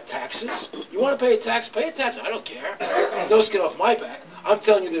care about taxes. You want to pay a tax? Pay a tax. I don't care. There's no skin off my back. I'm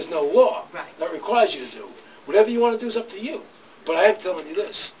telling you there's no law that requires you to do. Whatever you want to do is up to you. But I am telling you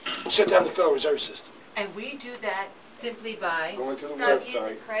this. Shut down the Federal Reserve System. And we do that simply by Going to the Start using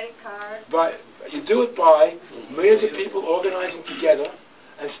website. credit card. But you do it by millions of people organizing together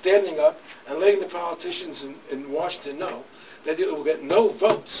and standing up and letting the politicians in Washington know that they will get no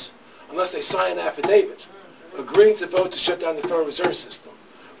votes unless they sign an affidavit agreeing to vote to shut down the Federal Reserve System,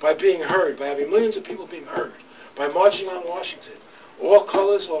 by being heard, by having millions of people being heard, by marching on Washington, all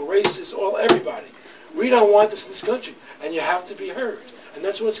colors, all races, all everybody. We don't want this in this country, and you have to be heard, and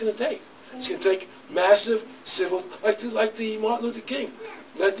that's what it's going to take. It's going to take massive civil, like the Martin Luther King,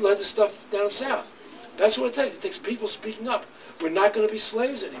 led the stuff down south. That's what it takes. It takes people speaking up. We're not going to be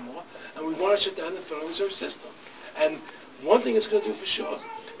slaves anymore, and we want to shut down the Federal Reserve System. And one thing it's going to do for sure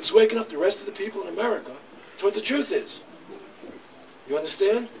is waking up the rest of the people in America to what the truth is. You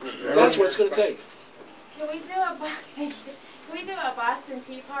understand? That's what it's going to take. Can we do a Boston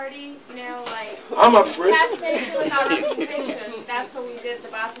Tea Party? You know, like I'm up for it. taxation without representation. That's what we did the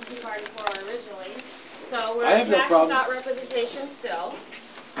Boston Tea Party for originally. So we're I have no tax problem. without representation still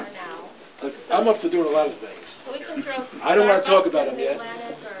for now. Look, I'm up for doing a lot of things. So we can throw. I don't want to talk about them the yet.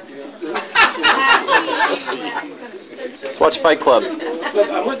 Atlantic Let's watch Fight Club. Look,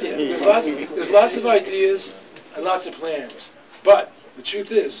 I'm with you. There's lots of ideas and lots of plans. But the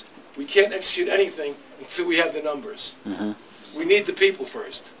truth is, we can't execute anything until we have the numbers. Mm-hmm. We need the people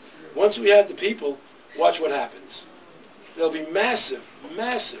first. Once we have the people, watch what happens. There'll be massive,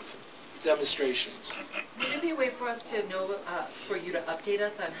 massive demonstrations. Would there be a way for us to know, for you to update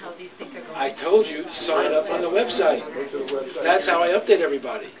us on how these things are going? I told you to sign up on the website. That's how I update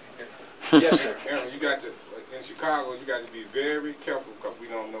everybody. Yes, sir. Aaron, you got to, in Chicago, you got to be very careful because we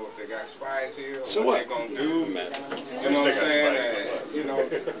don't know if they got spies here or So what they're going to do. You know what I'm saying? You know,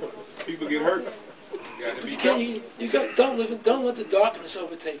 people get hurt. You got to be careful. Don't let the darkness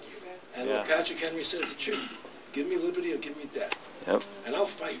overtake you. And Yeah. what Patrick Henry says the truth. Give me liberty or give me death. Yep. And I'll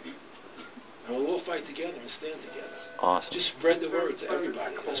fight. And we'll all fight together and stand together. Awesome. Just spread the word to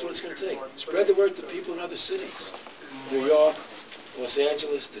everybody. That's what it's going to take. Spread the word to people in other cities. New York, Los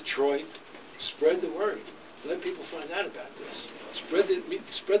Angeles, Detroit. Spread the word. Let people find out about this. Spread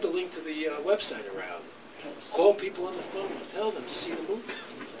the link to the website around. Call people on the phone and tell them to see the movie.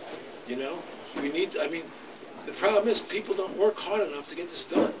 You know? The problem is people don't work hard enough to get this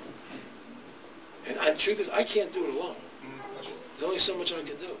done. And the truth is, I can't do it alone. There's only so much I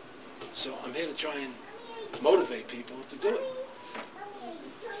can do. So I'm here to try and motivate people to do it.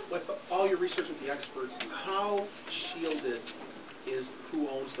 With all your research with the experts, how shielded is who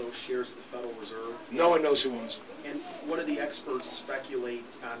owns those shares of the Federal Reserve? No one knows who owns them. And what do the experts speculate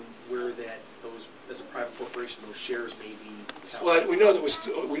on where those, as a private corporation, those shares may be held? Well, we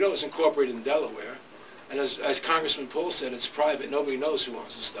know it's incorporated in Delaware, and as Congressman Paul said, it's private. Nobody knows who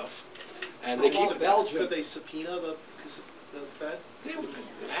owns the stuff, and they keep Belgium. Could they subpoena the Fed?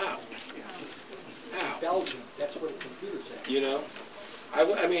 How? How? Belgium, that's where the computer's at. You know,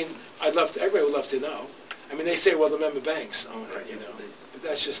 everybody would love to know. I mean, they say, well, the member banks own it, you know, but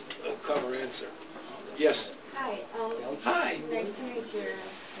that's just a cover answer. Yes. Hi. Hi. Nice to meet you.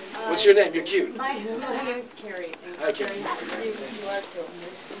 What's your name? You're cute. My name is Carrie. Hi, Carrie. You are too.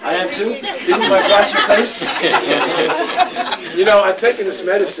 I am too? Isn't my blotchy face? You know, I'm taking this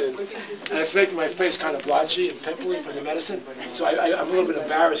medicine, and it's making my face kind of blotchy and pimply from the medicine, so I'm a little bit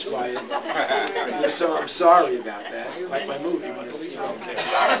embarrassed by it. So I'm sorry about that, like my movie.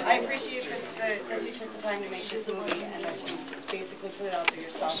 I appreciate that you took the time to make this movie and that you basically put it out there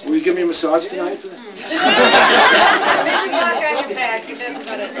yourself. Will you give me a massage tonight for that? Make you walk on your back. You didn't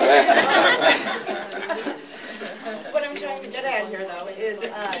put it. What I'm trying to get at here, though, is...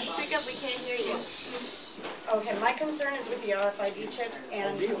 Speak up, we can't hear you. Okay, my concern is with the RFID chips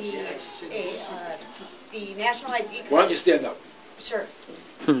and the national ID card. Why don't you stand up? Sure.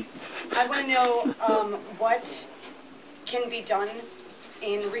 I want to know what can be done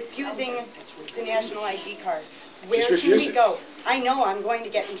in refusing the national ID card. Where can we go? I know I'm going to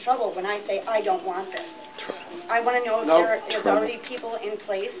get in trouble when I say I don't want this. I want to know if there is already people in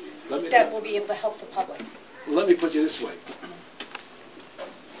place that will be able to help the public. Let me put you this way.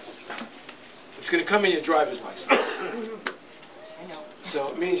 It's going to come in your driver's license. I know. So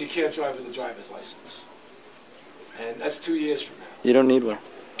it means you can't drive with a driver's license. And that's 2 years from now. You don't need one.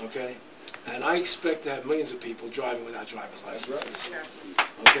 Okay? And I expect to have millions of people driving without driver's licenses.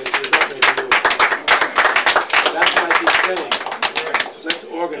 Okay, so there's nothing to do with it. That's why I keep saying, let's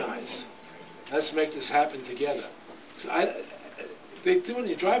organize. Let's make this happen together. They do it in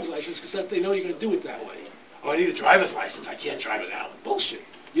your driver's license because they know you're going to do it that way. Oh, I need a driver's license. I can't drive without it. Bullshit.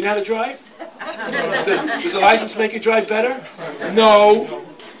 You know how to drive? Does a license make you drive better? No.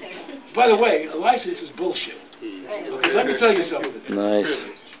 By the way, a license is bullshit. Okay, let me tell you something. Nice.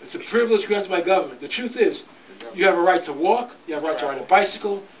 It's a privilege granted by government. The truth is, you have a right to walk, you have a right to ride a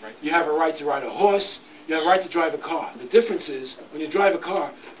bicycle, you have a right to ride a horse, you have a right to drive a car. The difference is, when you drive a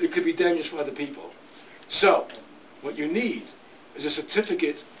car, it could be dangerous for other people. So, what you need is a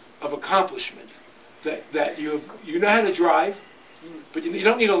certificate of accomplishment that you know how to drive, but you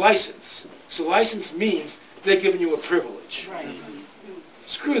don't need a license. So license means they're giving you a privilege.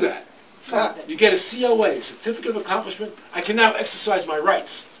 Screw that. You get a COA, certificate of accomplishment. I can now exercise my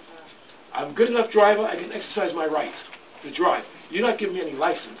rights. I'm a good enough driver, I can exercise my right to drive. You're not giving me any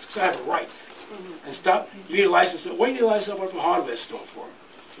license, because I have a right. And stop, you need a license. What do you need a license to open a hardware store for?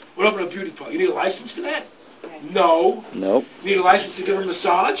 What open a beauty parlor? You need a license for that? No. Nope. You need a license to give a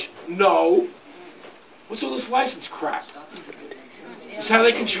massage? No. What's all this license crap? It's how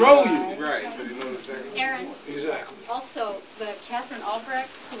they control you. Right, so you know what I'm saying? Aaron. Exactly. Also, the Catherine Albrecht,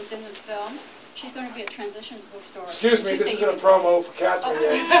 who was in the film, she's going to be at Transitions Bookstore. Excuse me, this isn't a promo for Catherine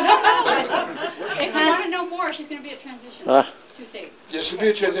yet. If you want to know more, she's going to be at Transitions Tuesday. Yeah, she'll be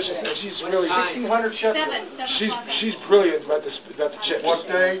a transition. She's really 1,600 chips. She's brilliant about the chips. What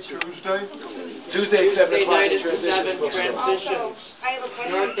day? Tuesday? Tuesday at 7 o'clock. Tuesday night at 7, Transitions. Also, I have a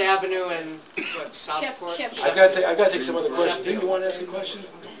question. North Avenue and what, Southport? I gotta take some other questions. Didn't you want to ask a question?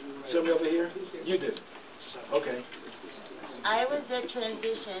 Somebody over here? You did. Okay. I was at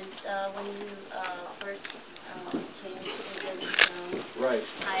Transitions when you first came to the Right.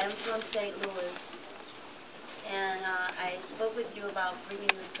 I am from St. Louis, and I spoke with you about bringing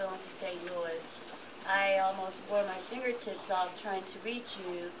the film to St. Louis. I almost wore my fingertips off trying to reach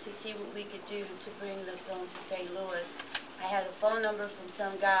you to see what we could do to bring the film to St. Louis. I had a phone number from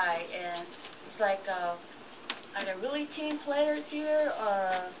some guy, and it's like, are there really team players here,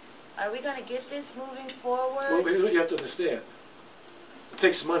 or are we going to get this moving forward? Well, here's what you have to understand. It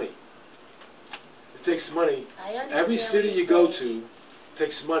takes money. It takes money. I understand. Every city you go to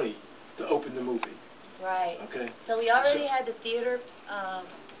takes money to open the movie. Right. Okay. So we already had the theater.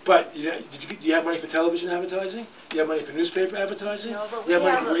 But do you have money for television advertising? Do you have money for newspaper advertising? No, but do you we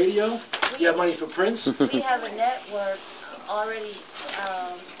have money for radio? Do you have money for prints? We have a network already.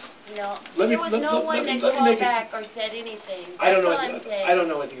 There was let no me one that make called a- back or said anything. I don't That's know. all I'm saying. I don't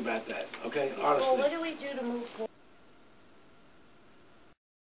know anything about that. Okay, honestly. Well, what do we do to move forward?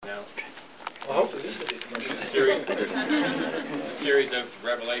 Now, Well, hopefully this is going to be a commercial. A series of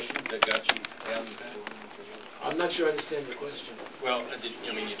revelations that got you down the path. I'm not sure I understand your question. Well,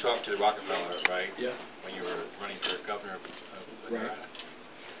 I mean, you talked to the Rockefeller, right? Yeah. When you were running for governor of Right. Nevada.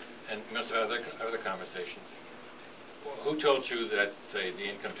 And you must have had other conversations. Who told you that, say, the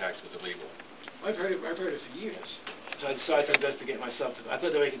income tax was illegal? I've heard it for years. So I decided to investigate myself. I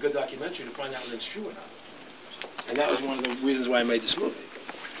thought they'd make a good documentary to find out whether it's true or not. And that was one of the reasons why I made this movie.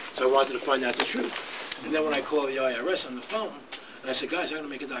 So I wanted to find out the truth. And then when I called the IRS on the phone, and I said, guys, I'm going to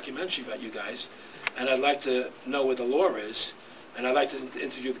make a documentary about you guys, and I'd like to know what the law is, and I'd like to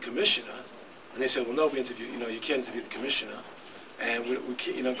interview the commissioner. And they said, well, no, you can't interview the commissioner. And we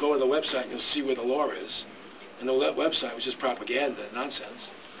can't, go to the website and you'll see where the law is. And the website was just propaganda and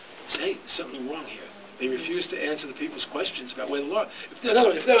nonsense. I said, hey, there's something wrong here. They refused to answer the people's questions about where the law. If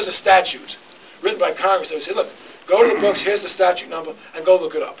there was a statute written by Congress, they would say, look, go to the books, here's the statute number, and go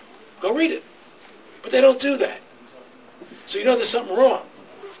look it up. Go read it. But they don't do that. So there's something wrong.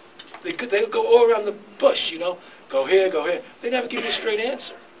 They go all around the bush, go here, go here. They never give you a straight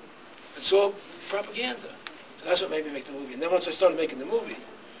answer. It's all propaganda. So that's what made me make the movie. And then once I started making the movie,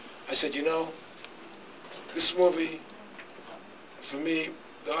 I said, this movie, for me,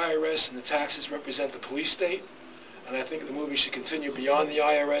 the IRS and the taxes represent the police state, and I think the movie should continue beyond the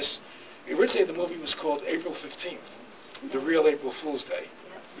IRS. Originally, the movie was called April 15th, The Real April Fool's Day.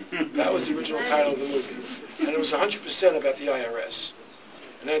 That was the original title of the movie. And it was 100% about the IRS.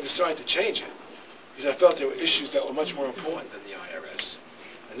 And then I decided to change it, because I felt there were issues that were much more important than the IRS.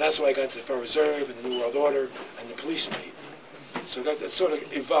 And that's why I got into the Federal Reserve and the New World Order and the police state. So that sort of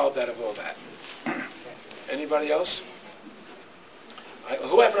evolved out of all that. Anybody else?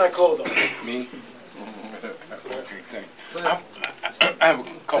 Who happened I called on? Me? Okay, thanks. I have a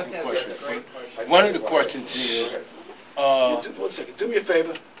couple of questions. One of the questions is... One second. Do me a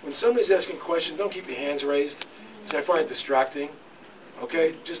favor. When somebody's asking a question, don't keep your hands raised, because I find it distracting.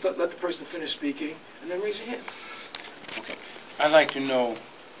 Okay? Just let the person finish speaking, and then raise your hand. Okay. I'd like to know,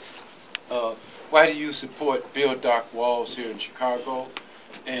 why do you support Build Dark Walls here in Chicago?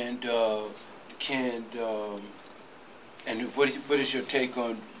 And what is your take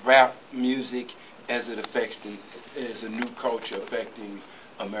on rap music as it affects as a new culture affecting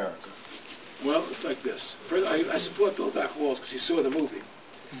America? Well, it's like this. First, I support Bill Dark Walls because he saw the movie,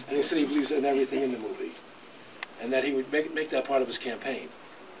 and he said he believes in everything in the movie, and that he would make that part of his campaign.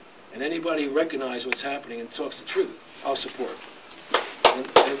 And anybody who recognizes what's happening and talks the truth, I'll support. And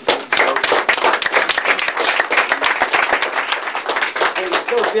so, it's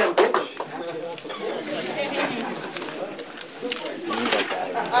so damn good.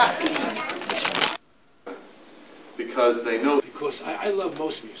 Because they know. Because I love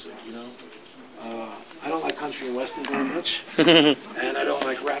most music, you know. I don't like country and western very much, and I don't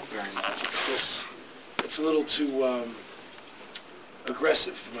like rap very much because it's a little too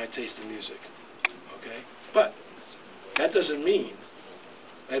aggressive for my taste in music. Okay, but that doesn't mean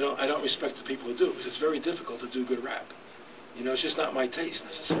I don't respect the people who do, because it's very difficult to do good rap. You know, it's just not my taste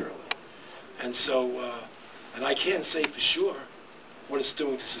necessarily, and so and I can't say for sure what it's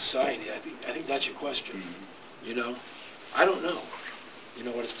doing to society. I think that's your question. You know, I don't know. You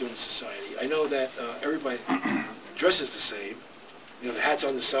know what it's doing to society. I know that everybody dresses the same. You know, the hat's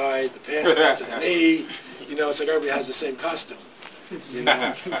on the side, the pants are up to the knee. You know, it's like everybody has the same costume. You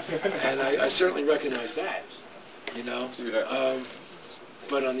know, and I certainly recognize that. You know,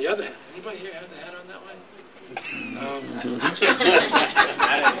 but on the other hand, anybody here have the hat on that way?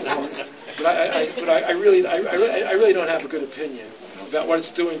 But I really don't have a good opinion about what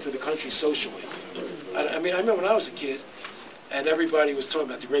it's doing to the country socially. I mean, I remember when I was a kid, and everybody was talking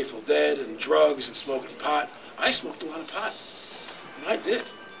about the Grateful Dead and drugs and smoking pot. I smoked a lot of pot, and I did.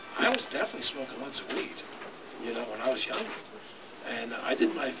 I was definitely smoking lots of weed, you know, when I was younger. And I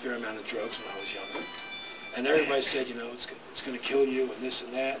did my fair amount of drugs when I was younger. And everybody said, you know, it's going to kill you and this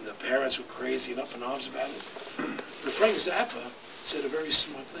and that, and the parents were crazy and up in arms about it. But Frank Zappa said a very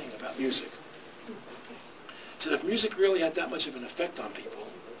smart thing about music. He said if music really had that much of an effect on people,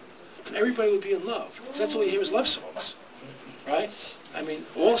 then everybody would be in love. Because that's all you hear is love songs, right? I mean,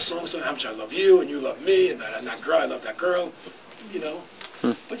 all songs are how much I love you and you love me, and that girl, I love that girl, you know.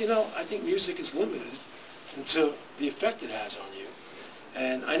 But, you know, I think music is limited to the effect it has on you.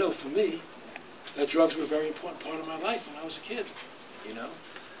 And I know for me, that drugs were a very important part of my life when I was a kid, you know.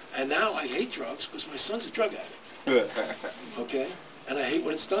 And now I hate drugs because my son's a drug addict, okay? And I hate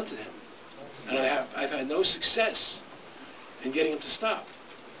what it's done to him. And I've had no success in getting him to stop,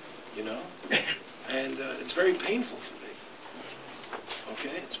 you know. And it's very painful for me,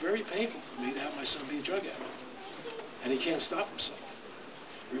 okay? It's very painful for me to have my son be a drug addict. And he can't stop himself.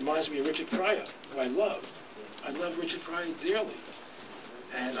 It reminds me of Richard Pryor, who I loved. I loved Richard Pryor dearly.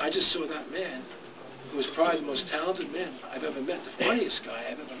 And I just saw that man, who was probably the most talented man I've ever met, the funniest guy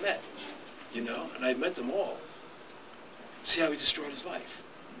I've ever met, you know, and I've met them all. See how he destroyed his life,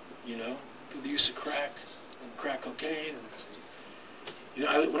 you know, through the use of crack and crack cocaine. And, you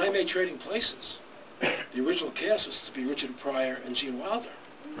know, when I made Trading Places, the original cast was to be Richard Pryor and Gene Wilder.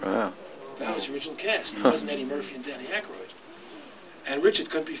 Wow. That was the original cast. It wasn't Eddie Murphy and Danny Aykroyd. And Richard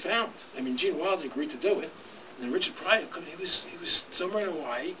couldn't be found. I mean, Gene Wilder agreed to do it. And Richard Pryor, he was somewhere in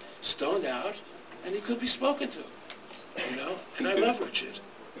Hawaii, stoned out, and he couldn't be spoken to, you know. And I love Richard,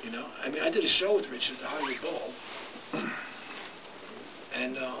 you know. I mean, I did a show with Richard at the Hollywood Bowl,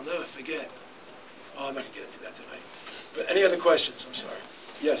 and I'll never forget. Oh, I'm not going to get into that tonight. But any other questions? I'm sorry.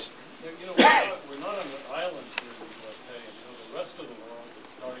 Yes? You know, we're not on an island here in the USA. You know, the rest of the world is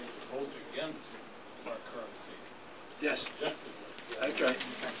starting to vote against our currency. Yes. Objectively. That's right.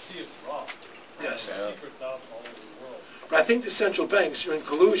 You can see it drop. Yes. The secret's out all over the world. But I think the central banks are in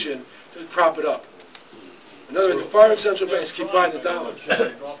collusion to prop it up. In other words, the foreign central banks keep buying the dollar.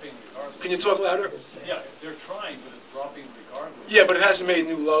 Can you talk louder? Yeah, they're trying, but it's dropping regardless. Yeah, but it hasn't made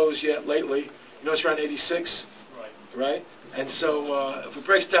new lows yet lately. You know, it's around 86, right? And so if it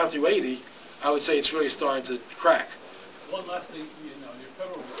breaks down through 80, I would say it's really starting to crack. One last thing, you know, your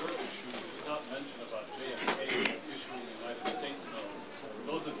Federal Reserve issue did not mention about JFK issuing the United States notes.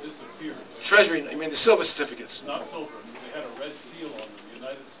 Those have disappeared. Treasury, I mean the silver certificates. Not silver. They had a red seal on them, the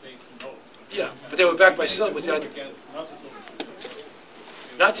United States note. Yeah, but they were backed by silver. Not the silver certificate.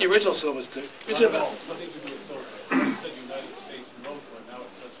 Not the original silver certificate. No, nothing to do with silver. It said United States note, where now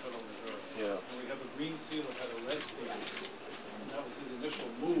it says Federal Reserve. Yeah. And we have a green seal that had a red seal. And that was his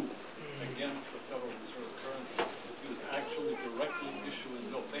initial move against the Federal Reserve currency. He was actually directly issuing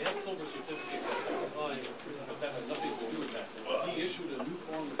notes. They had silver certificates at the time, but that had nothing to do with that. He issued a new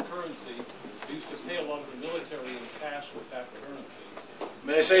form of currency. They used to pay a lot of the military in cash with that currency.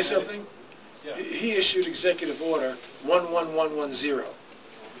 May I say something? Yeah. He issued Executive Order 11110.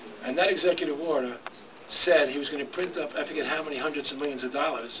 And that executive order said he was going to print up, I forget how many hundreds of millions of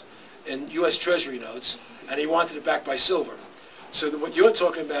dollars in U.S. Treasury notes, and he wanted it backed by silver. So what you're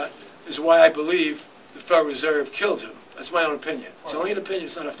talking about is why I believe the Federal Reserve killed him. That's my own opinion. It's only an opinion,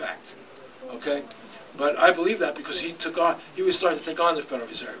 it's not a fact. Okay? But I believe that because he was starting to take on the Federal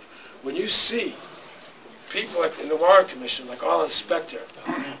Reserve. When you see people like in the Warren Commission, like Arlen Specter,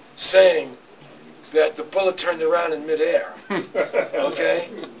 saying that the bullet turned around in midair, okay?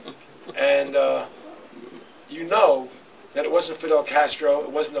 And you know that it wasn't Fidel Castro,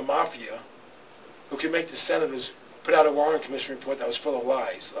 it wasn't the mafia who could make the senators put out a Warren Commission report that was full of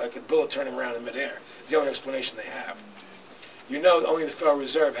lies, like a bullet turning around in midair. It's the only explanation they have. You know that only the Federal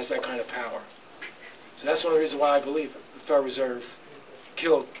Reserve has that kind of power. So that's one of the reasons why I believe the Federal Reserve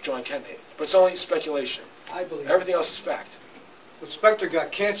killed John Kennedy. But it's only speculation. I believe everything else is fact. But Specter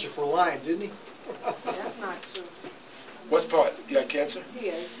got cancer for lying, didn't he? That's not true. What's part? You got cancer? He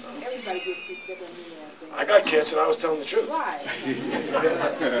is. Everybody gets sick with me. I got cancer and I was telling the truth. Why?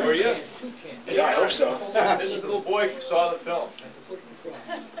 Were you? Yeah, I hope so. This is the little boy who saw the film.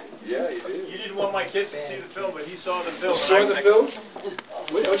 Yeah, you did. You didn't want my kids to see the film, but he saw the film. You saw the film?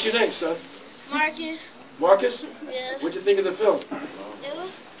 What's your name, son? Marcus. Marcus? Yes. What'd you think of the film? It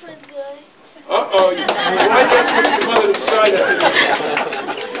was pretty good. Uh-oh, why did you put your mother to the side after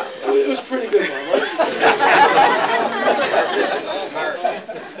that? It was pretty good, Mom.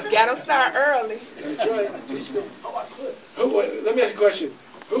 Gotta start early. That's right. Teach them. Oh, I could. Let me ask you a question.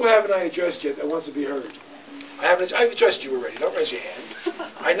 Who haven't I addressed yet that wants to be heard? I've addressed you already. Don't raise your hand.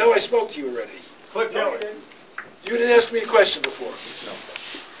 I know I spoke to you already. Click Miller. You didn't ask me a question before.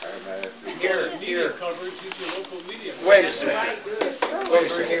 Here. Coverage, use your local media. Wait a second. Wait a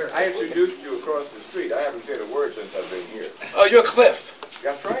second. Here. I introduced you across the street. I haven't said a word since I've been here. Oh, you're Cliff.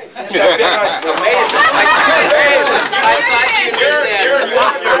 That's right. I just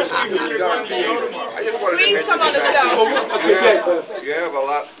wanted to come on the show. You have a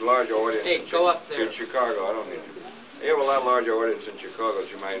lot larger audience Go up there. in Chicago. I don't need to. You have a lot larger audience in Chicago,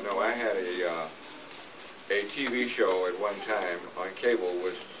 as you might know. I had a TV show at one time on cable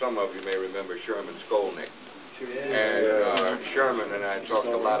with, some of you may remember, Sherman Skolnick. And Sherman and I talked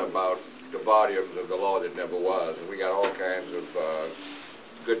a lot about the volumes of the law that never was, and we got all kinds of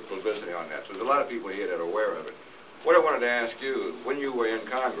good publicity on that. So there's a lot of people here that are aware of it. What I wanted to ask you, when you were in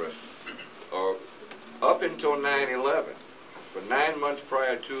Congress, up until 9/11, for 9 months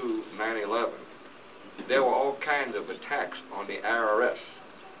prior to 9/11, there were all kinds of attacks on the IRS.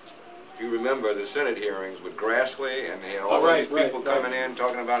 If you remember the Senate hearings with Grassley, and they had all these people coming in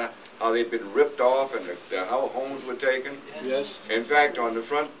talking about how they'd been ripped off and how homes were taken. Yes. In fact, on the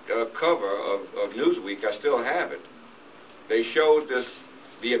front cover of Newsweek, I still have it, they showed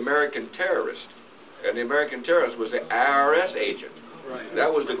the American terrorist. And the American terrorist was the IRS agent. Right.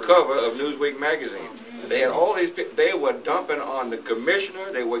 That was the cover of Newsweek magazine. They had all these people, they were dumping on the commissioner,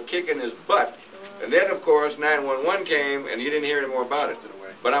 they were kicking his butt. And then, of course, 911 came, and you didn't hear any more about it.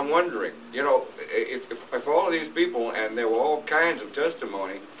 But I'm wondering, you know, if all of these people, and there were all kinds of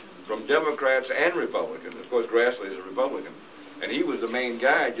testimony from Democrats and Republicans. Of course, Grassley is a Republican, and he was the main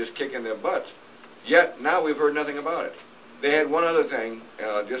guy just kicking their butts. Yet, now we've heard nothing about it. They had one other thing,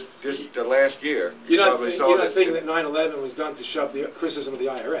 just last year. You're not thinking that 9/11 was done to shove the criticism of the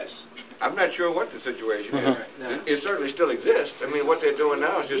IRS? I'm not sure what the situation is. It certainly still exists. I mean, what they're doing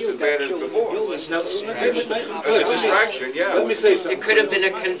now is just as bad as before. It's a distraction, yeah. Let me say something. It could have been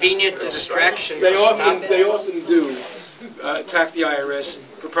a convenient distraction. They often do attack the IRS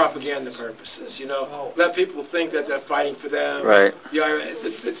for propaganda purposes. You know, let people think that they're fighting for them. Right. The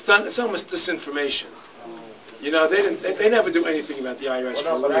IRS, it's almost disinformation. You know, they never do anything about the IRS.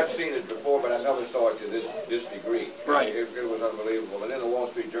 Well, no, but I've seen it before, but I never saw it to this degree. Right. It was unbelievable. And then the Wall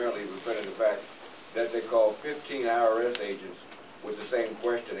Street Journal even printed the fact that they called 15 IRS agents with the same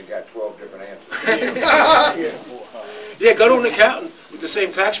question and got 12 different answers. Yeah, go to an accountant with the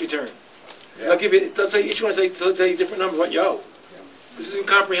same tax return. Yeah. They'll tell you, each one will tell you a different number what you owe. This is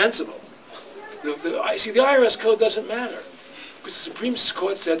incomprehensible. See, the IRS code doesn't matter because the Supreme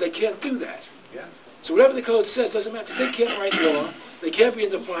Court said they can't do that. Yeah. So whatever the code says doesn't matter because they can't write law. They can't be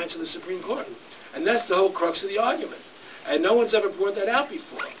in defiance of the Supreme Court. And that's the whole crux of the argument. And no one's ever brought that out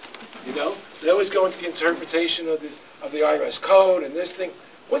before. You know, they always go into the interpretation of the IRS code and this thing.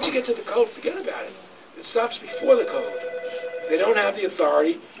 Once you get to the code, forget about it. It stops before the code. They don't have the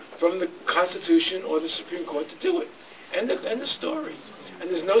authority from the Constitution or the Supreme Court to do it. End the story. And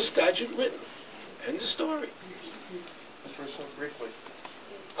there's no statute written. End the story. Mr. Russo, briefly.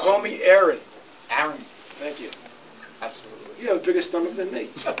 Call me Aaron. Aaron. Thank you. Absolutely. You have a bigger stomach than me.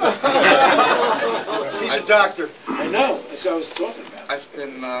 He's a doctor. I know. That's what I was talking about. I've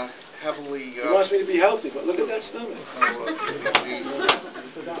been heavily... He wants me to be healthy, but look at that stomach.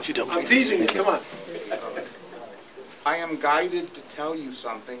 I'm teasing you. Come on. I am guided to tell you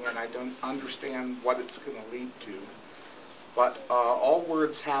something, and I don't understand what it's going to lead to. But all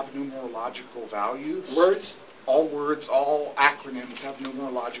words have numerological values. Words? All words, all acronyms have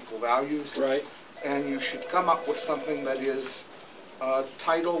numerological values. Right. And you should come up with something that is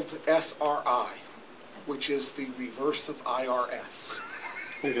titled SRI, which is the reverse of IRS.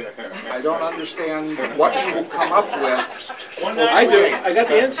 I don't understand what you will come up with. I do. I got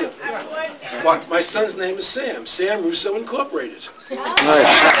the answer. What? My son's name is Sam. Sam Russo Incorporated. That's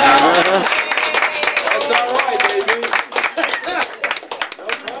all right, baby. No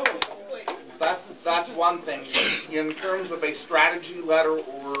problem. That's one thing. In terms of a strategy letter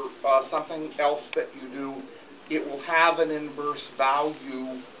or something else that you do, it will have an inverse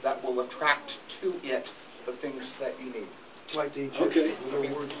value that will attract to it the things that you need. Okay.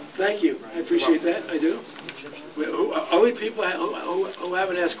 Thank you. I appreciate that. I do. Only people who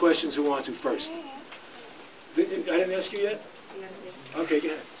haven't asked questions who want to first. I didn't ask you yet? Okay, go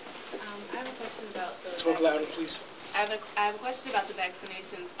ahead. I have a question about the... Talk louder, please. I have a question about the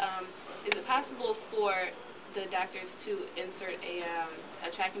vaccinations. Is it possible for the doctors to insert a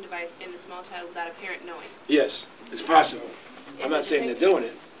tracking device in the small child without a parent knowing? Yes, it's possible. I'm not saying they're doing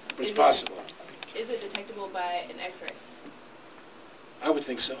it, but it's possible. Is it detectable by an X-ray? I would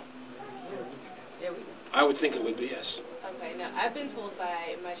think so. There we go. I would think it would be, yes. Okay, now I've been told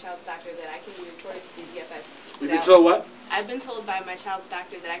by my child's doctor that I can be reported to DCFS. You've been told what? I've been told by my child's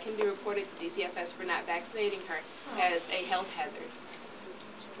doctor that I can be reported to DCFS for not vaccinating her as a health hazard.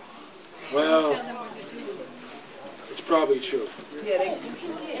 Well, it's probably true. Yeah,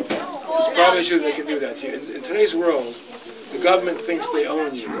 It's probably true they can do that to you. In today's world, the government thinks they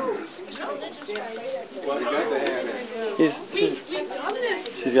own you. Well, you got the hand. We've done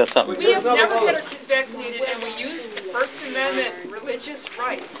this. She's got something. We have never had our kids vaccinated, and we used First Amendment religious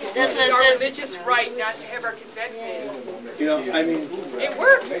rights. It's our religious right not to have our kids vaccinated. You know, I mean... It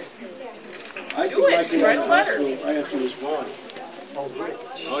works. I took my kid out of the hospital right after he was born.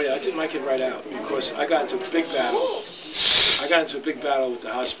 Oh yeah, I took my kid right out because I got into a big battle. I got into a big battle with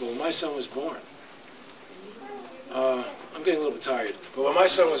the hospital when my son was born. I'm getting a little bit tired, but when my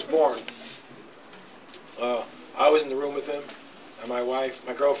son was born, I was in the room with him and my wife,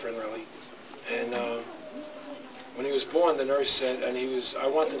 my girlfriend really, and when he was born, the nurse said, and I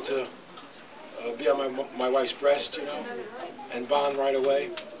want him to be on my wife's breast, you know, and bond right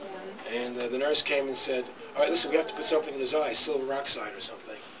away. And the nurse came and said, all right, listen, we have to put something in his eye, silver oxide or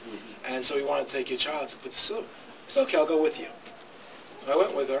something. And so we want to take your child to put the silver. I said, okay, I'll go with you. So I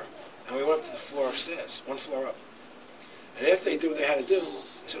went with her, and we went up to the floor upstairs, one floor up. And after they did what they had to do,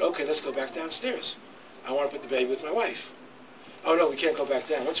 I said, okay, let's go back downstairs. I want to put the baby with my wife. Oh, no, we can't go back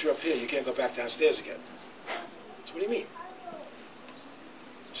down. Once you're up here, you can't go back downstairs again. So what do you mean?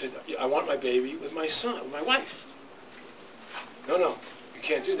 I said, I want my baby with my son, with my wife. No, no, you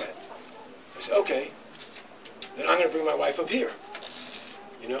can't do that. I said, okay, then I'm going to bring my wife up here,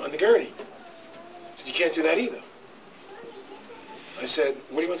 you know, on the gurney. I said, you can't do that either. I said,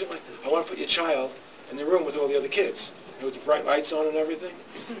 what do you want to do? I want to put your child in the room with all the other kids, you know, with the bright lights on and everything.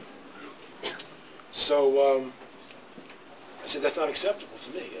 So I said, that's not acceptable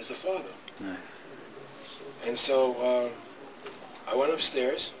to me as the father. Nice. And so I went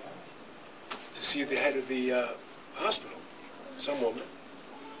upstairs to see the head of the hospital, some woman,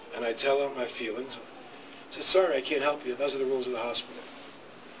 and I tell her my feelings. I said, sorry, I can't help you. Those are the rules of the hospital.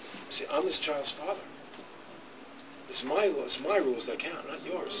 I said, I'm this child's father. It's my law, it's my rules that count, not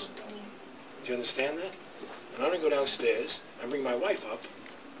yours. Do you understand that? And I'm going to go downstairs and bring my wife up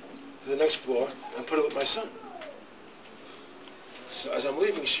to the next floor and put her with my son. So as I'm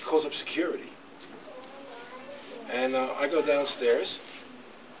leaving, she calls up security. And I go downstairs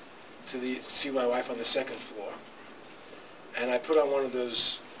to see my wife on the second floor. And I put on one of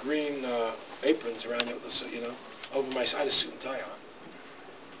those green aprons around it, you know, over my side, a suit and tie on.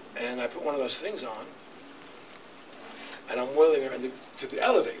 And I put one of those things on, and I'm wheeling her to the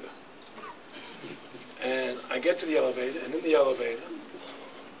elevator. And I get to the elevator, and in the elevator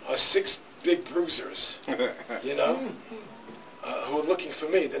are 6 big bruisers, you know, who are looking for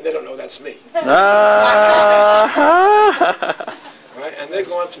me. Then they don't know that's me. Right? And they're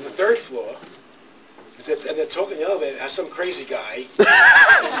going up to the 3rd floor. And they're talking in the elevator how some crazy guy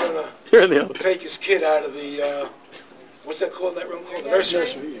is going to take his kid out of the, what's that called, that room called? The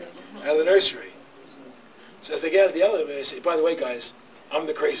nursery. Out of the nursery. So as they get out of the elevator, they say, by the way, guys, I'm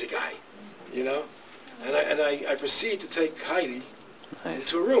the crazy guy, you know? And I proceed to take Heidi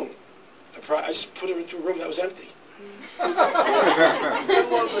into a room. I just put her into a room that was empty. And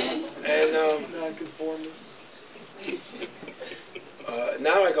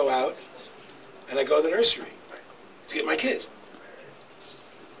now I go out, and I go to the nursery to get my kid.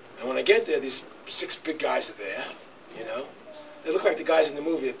 And when I get there, these 6 big guys are there, you know. They look like the guys in the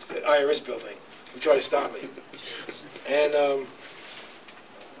movie at the IRS building who try to stop me. And I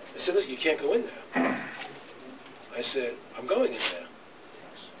said, listen, you can't go in there. I I said, I'm going in there.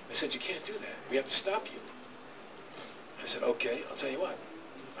 They said, you can't do that. We have to stop you. I said, okay, I'll tell you what.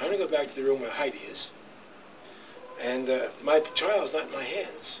 I'm going to go back to the room where Heidi is. And if my child's not in my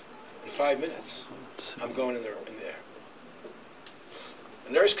hands in 5 minutes, I'm going in there.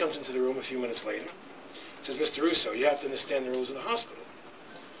 A nurse comes into the room a few minutes later. Says, Mr. Russo, you have to understand the rules of the hospital.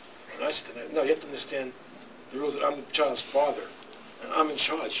 And I said, no, you have to understand the rules that I'm the child's father. And I'm in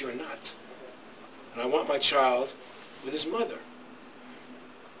charge. You're not. And I want my child with his mother.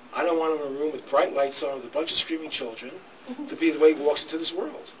 I don't want him in a room with bright lights on with a bunch of screaming children to be the way he walks into this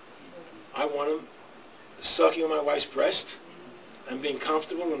world. I want him sucking on my wife's breast and being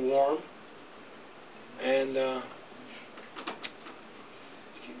comfortable and warm. And,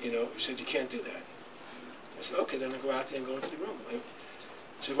 she said, you can't do that. I said, okay, then I'll go out there and go into the room.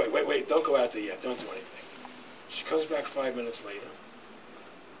 She said, wait, don't go out there yet. Don't do anything. She comes back 5 minutes later.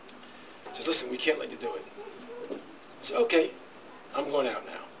 She says, listen, we can't let you do it. I said, okay, I'm going out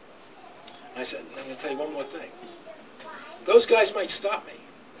now. I said, I'm going to tell you one more thing. Those guys might stop me,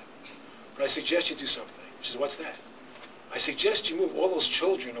 but I suggest you do something. She says, what's that? I suggest you move all those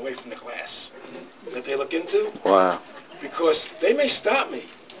children away from the class that they look into. Wow. Because they may stop me,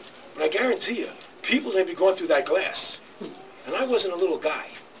 but I guarantee you, people may be going through that glass. And I wasn't a little guy,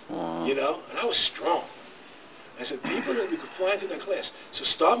 and I was strong. I said, people are going to be flying through that glass. So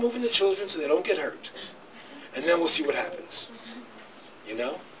start moving the children so they don't get hurt. And then we'll see what happens. She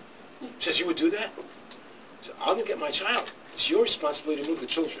says, you would do that? I said, I'm going to get my child. It's your responsibility to move the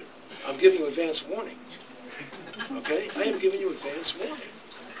children. I'm giving you advance warning. Okay? I am giving you advance warning.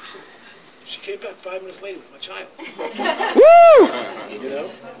 She came back 5 minutes later with my child. Woo!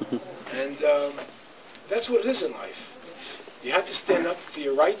 And that's what it is in life. You have to stand up for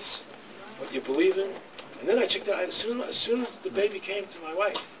your rights, what you believe in. And then I checked out, as soon as the baby came to my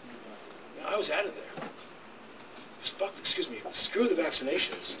wife, I was out of there. Screw the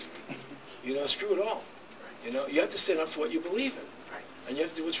vaccinations. Screw it all. You have to stand up for what you believe in. And you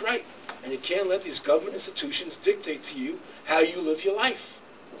have to do what's right. And you can't let these government institutions dictate to you how you live your life.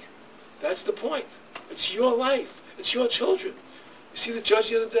 That's the point. It's your life. It's your children. You see the judge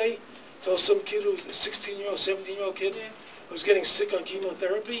the other day told some kid who was a 16-year-old, 17-year-old kid who was getting sick on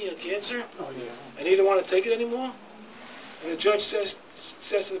chemotherapy, he had cancer, and he didn't want to take it anymore. And the judge says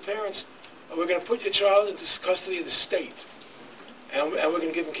to the parents, we're going to put your child into custody of the state, and we're going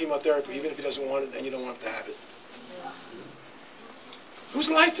to give him chemotherapy even if he doesn't want it and you don't want him to have it. Whose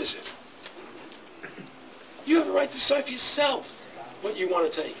life is it? You have a right to decide for yourself what you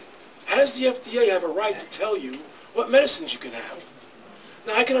want to take. How does the FDA have a right to tell you what medicines you can have?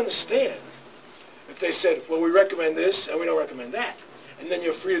 Now, I can understand if they said, well, we recommend this and we don't recommend that, and then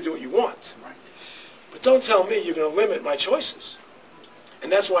you're free to do what you want. But don't tell me you're going to limit my choices.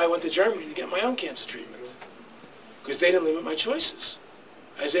 And that's why I went to Germany to get my own cancer treatment, because they didn't limit my choices.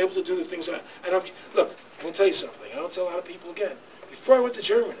 I was able to do the things look, I'm going to tell you something. I don't tell a lot of people again. Before I went to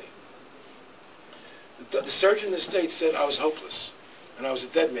Germany, the surgeon in the States said I was hopeless, and I was a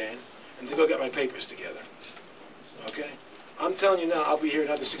dead man, and to go get my papers together. Okay? I'm telling you now, I'll be here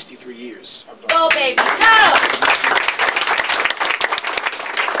another 63 years. Go, baby, go! And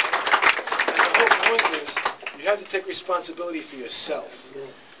the whole point is, you have to take responsibility for yourself.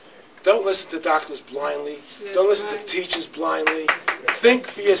 Don't listen to doctors blindly. Don't listen to teachers blindly. Think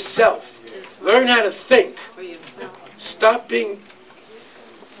for yourself. Learn how to think. Stop being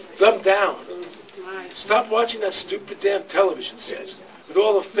dumbed down. Stop watching that stupid damn television set with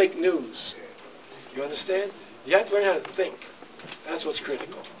all the fake news. You understand? You have to learn how to think. That's what's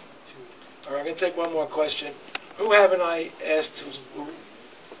critical. All right, I'm going to take one more question. Who haven't I asked? Who?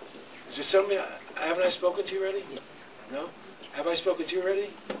 Is there somebody? Haven't I spoken to you already? No? Have I spoken to you already?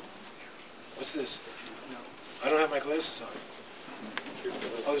 What's this? No. I don't have my glasses on.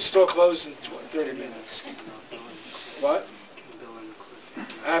 Oh, the store closes in 30 minutes. What?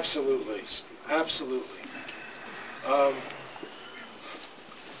 Absolutely. Absolutely. I'm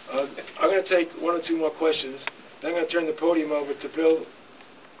going to take one or two more questions. Then I'm going to turn the podium over to Bill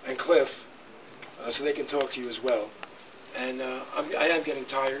and Cliff so they can talk to you as well. And I am getting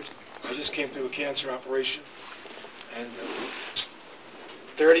tired. I just came through a cancer operation. And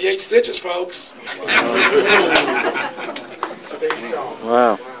 38 stitches, folks.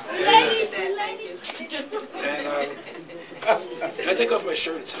 Wow. And can I take off my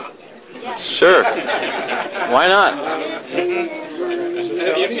shirt? It's hot. Sure. Why not?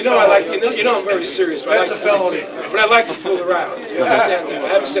 I'm very serious. But That's a felony. But I like to fool around. You understand that? I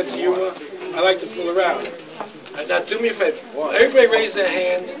have a sense of humor. I like to fool around. Now, do me a favor. Everybody raise their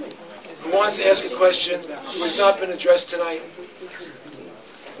hand who wants to ask a question who has not been addressed tonight.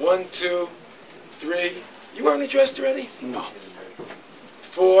 1, 2, 3, You weren't addressed already? No.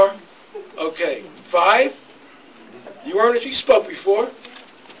 4. Okay. 5. You weren't addressed. You spoke before.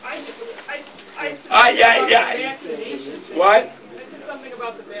 Yeah. What? I said something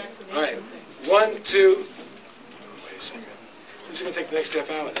about the vaccination. All right. 1, 2. Wait a second. This is going to take the next half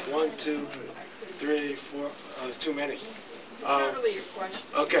hour. 1, 2, 3, 4. There's too many. Not really your question.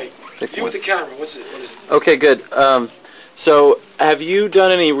 Okay. You with the camera. What is it? Okay, good. So, have you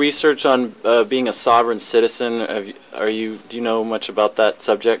done any research on being a sovereign citizen? Do you know much about that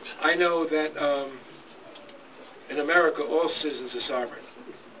subject? I know that in America, all citizens are sovereign.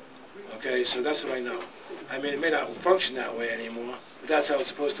 Okay, so that's what I know. I mean, it may not function that way anymore, but that's how it's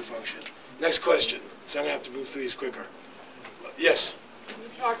supposed to function. Next question. So I'm going to have to move through these quicker. Yes? You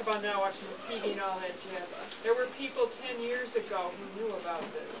talk about now watching the TV and all that jazz. There were people 10 years ago who knew about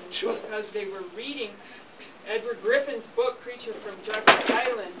this. And Sure. Because they were reading Edward Griffin's book, Creature from Jekyll's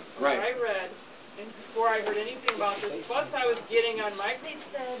Island, Right. that I read, and before I heard anything about this. Plus, I was getting on my... Page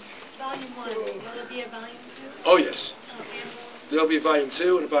said volume 1. Will there be a volume 2? Oh, yes. There'll be a volume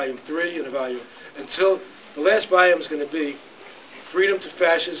 2 and a volume 3 and a volume... Until the last volume is going to be Freedom to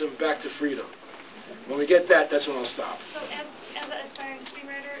Fascism, Back to Freedom. When we get that, that's when I'll stop. So as an aspiring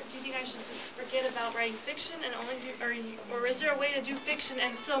screenwriter, do you think I should just forget about writing fiction and only do, or is there a way to do fiction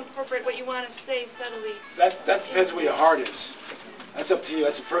and still incorporate what you want to say subtly? That depends where your heart is. That's up to you.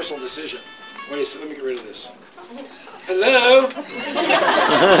 That's a personal decision. Wait a second. Let me get rid of this. Hello?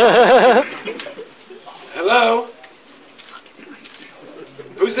 Hello?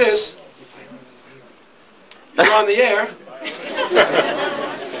 Who's this? You're on the air.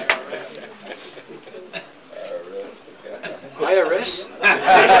 IRS?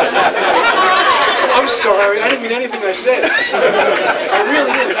 I'm sorry. I didn't mean anything I said. I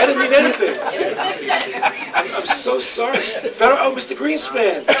really didn't. I didn't mean anything. I'm so sorry. Mr.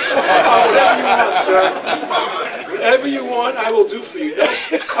 Greenspan. Oh, whatever you want, sir. Whatever you want, I will do for you.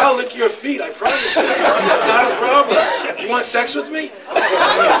 I'll lick your feet. I promise you. It's not a problem. You want sex with me?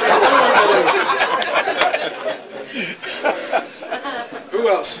 Who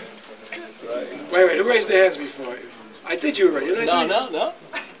else? Wait. Who raised their hands before you? I did you already, didn't I? No.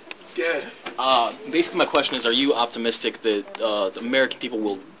 Good. Basically, my question is: are you optimistic that the American people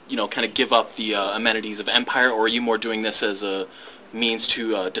will, kind of give up the amenities of empire, or are you more doing this as a means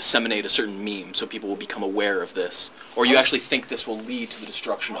to disseminate a certain meme so people will become aware of this, or you actually think this will lead to the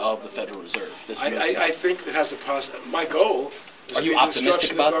destruction of the Federal Reserve? I think it has a possibility. My goal is Are to you be the optimistic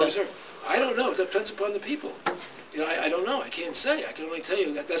destruction of the about Federal that? Reserve. I don't know. It depends upon the people. I don't know. I can't say. I can only tell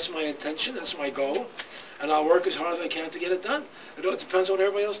you that that's my intention. That's my goal. And I'll work as hard as I can to get it done. It depends on what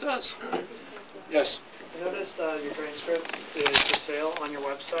everybody else does. Yes? I noticed your transcript is for sale on your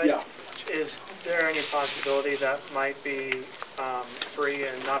website. Yeah. Is there any possibility that might be free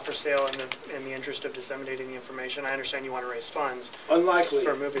and not for sale in the interest of disseminating the information? I understand you want to raise funds. Unlikely.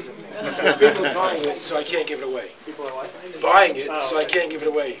 For movies and things. Because people are buying it, so I can't give it away. People are what? Buying it, so I okay. can't give it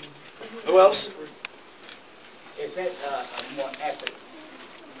away. Who else? Is that a more accurate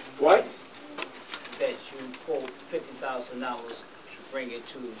What? that you quote $50,000 to bring it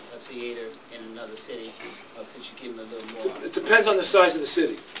to a theater in another city, or could you give them a little more? It depends on the size of the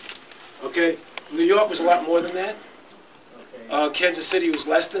city. Okay? New York was a lot more than that. Okay. Kansas City was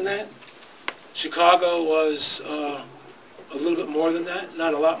less than that. Chicago was a little bit more than that,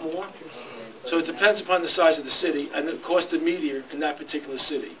 not a lot more. So it depends upon the size of the city and the cost of media in that particular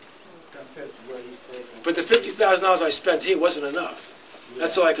city. But the $50,000 I spent here wasn't enough.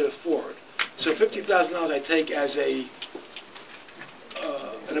 That's all I could afford. So $50,000 I take as an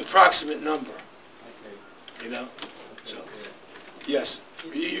approximate number. So, yes.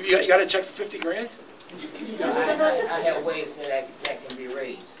 You got to check for 50 grand? I have ways that can be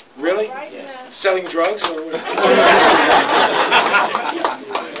raised. Really? Yeah. Selling drugs or what?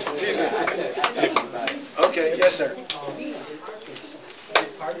 Teasing. Okay, yes, sir.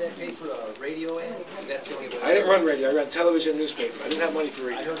 Part of that paid for a radio ad? Because that's the only way. I didn't run radio. I ran television and newspaper. I didn't have money for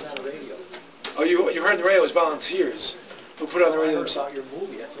radio. I heard it on the radio. Oh, you heard the radio? It was volunteers who put it on the radio I heard themselves. about your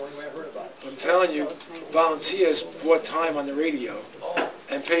movie. That's the only way I heard about it. I'm telling you, volunteers bought time on the radio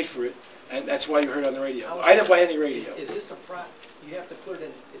and paid for it, and that's why you heard it on the radio. I didn't buy any radio. Is this you have to put it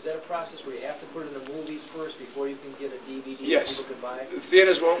in, is that a process where you have to put it in the movies first before you can get a DVD Yes. that people can buy? The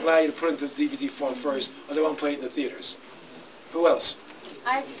theaters won't allow you to put it into the DVD form first, or they won't play it in the theaters. Who else?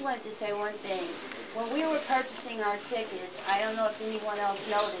 I just wanted to say one thing. When we were purchasing our tickets, I don't know if anyone else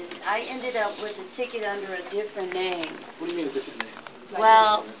noticed, I ended up with a ticket under a different name. What do you mean a different name?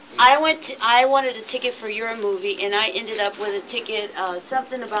 Well, I wanted a ticket for your movie, and I ended up with a ticket,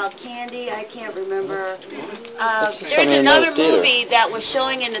 something about candy, I can't remember. There's another movie that was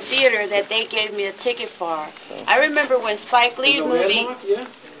showing in the theater that they gave me a ticket for. I remember when Spike Lee movie,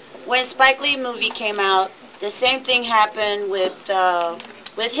 when Spike Lee movie came out, the same thing happened with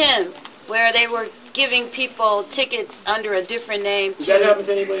him, where they were giving people tickets under a different name. Did that happen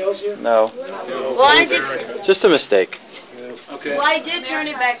to anybody else here? No. Well, I just a mistake. Okay. Well, I did turn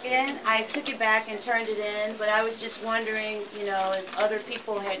it back in. I took it back and turned it in, but I was just wondering, you know, if other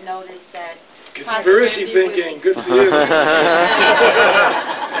people had noticed that. Conspiracy thinking. Good for you. Yeah,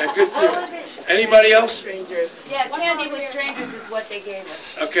 good for you. Anybody else? Yeah, candy with strangers is what they gave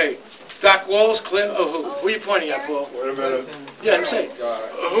us. Okay. Doc Walls, Cliff. Oh, who are you pointing at, Paul? Wait a minute. Yeah, I'm saying.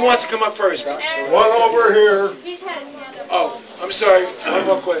 Who wants to come up first? One over here. Oh, I'm sorry. One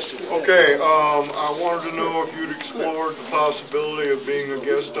more question. Okay, I wanted to know if you'd explored the possibility of being a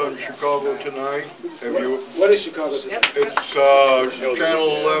guest on Chicago Tonight. Have you? What is Chicago Tonight? It's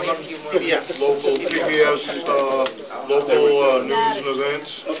Channel 11. Yes. Local PBS, local news and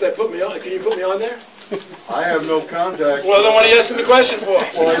events. Okay, put me on. Can you put me on there? I have no contact. Well, then what are you asking the question for?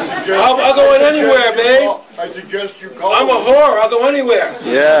 Well, I'll go in anywhere, babe. I suggest you call I'm a them. whore. I'll go anywhere.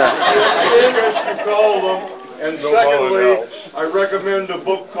 Yeah. I suggest you call them. And secondly, I recommend a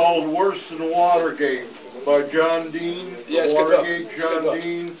book called Worse Than Watergate by John Dean. Yes, good book. Watergate, John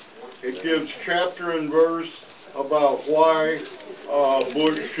Dean. It gives chapter and verse about why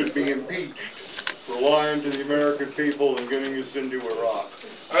Bush should be impeached for lying to the American people and getting us into Iraq.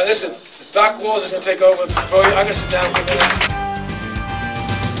 All right, listen. Doc Walls is going to take over. I'm going to sit down for a minute.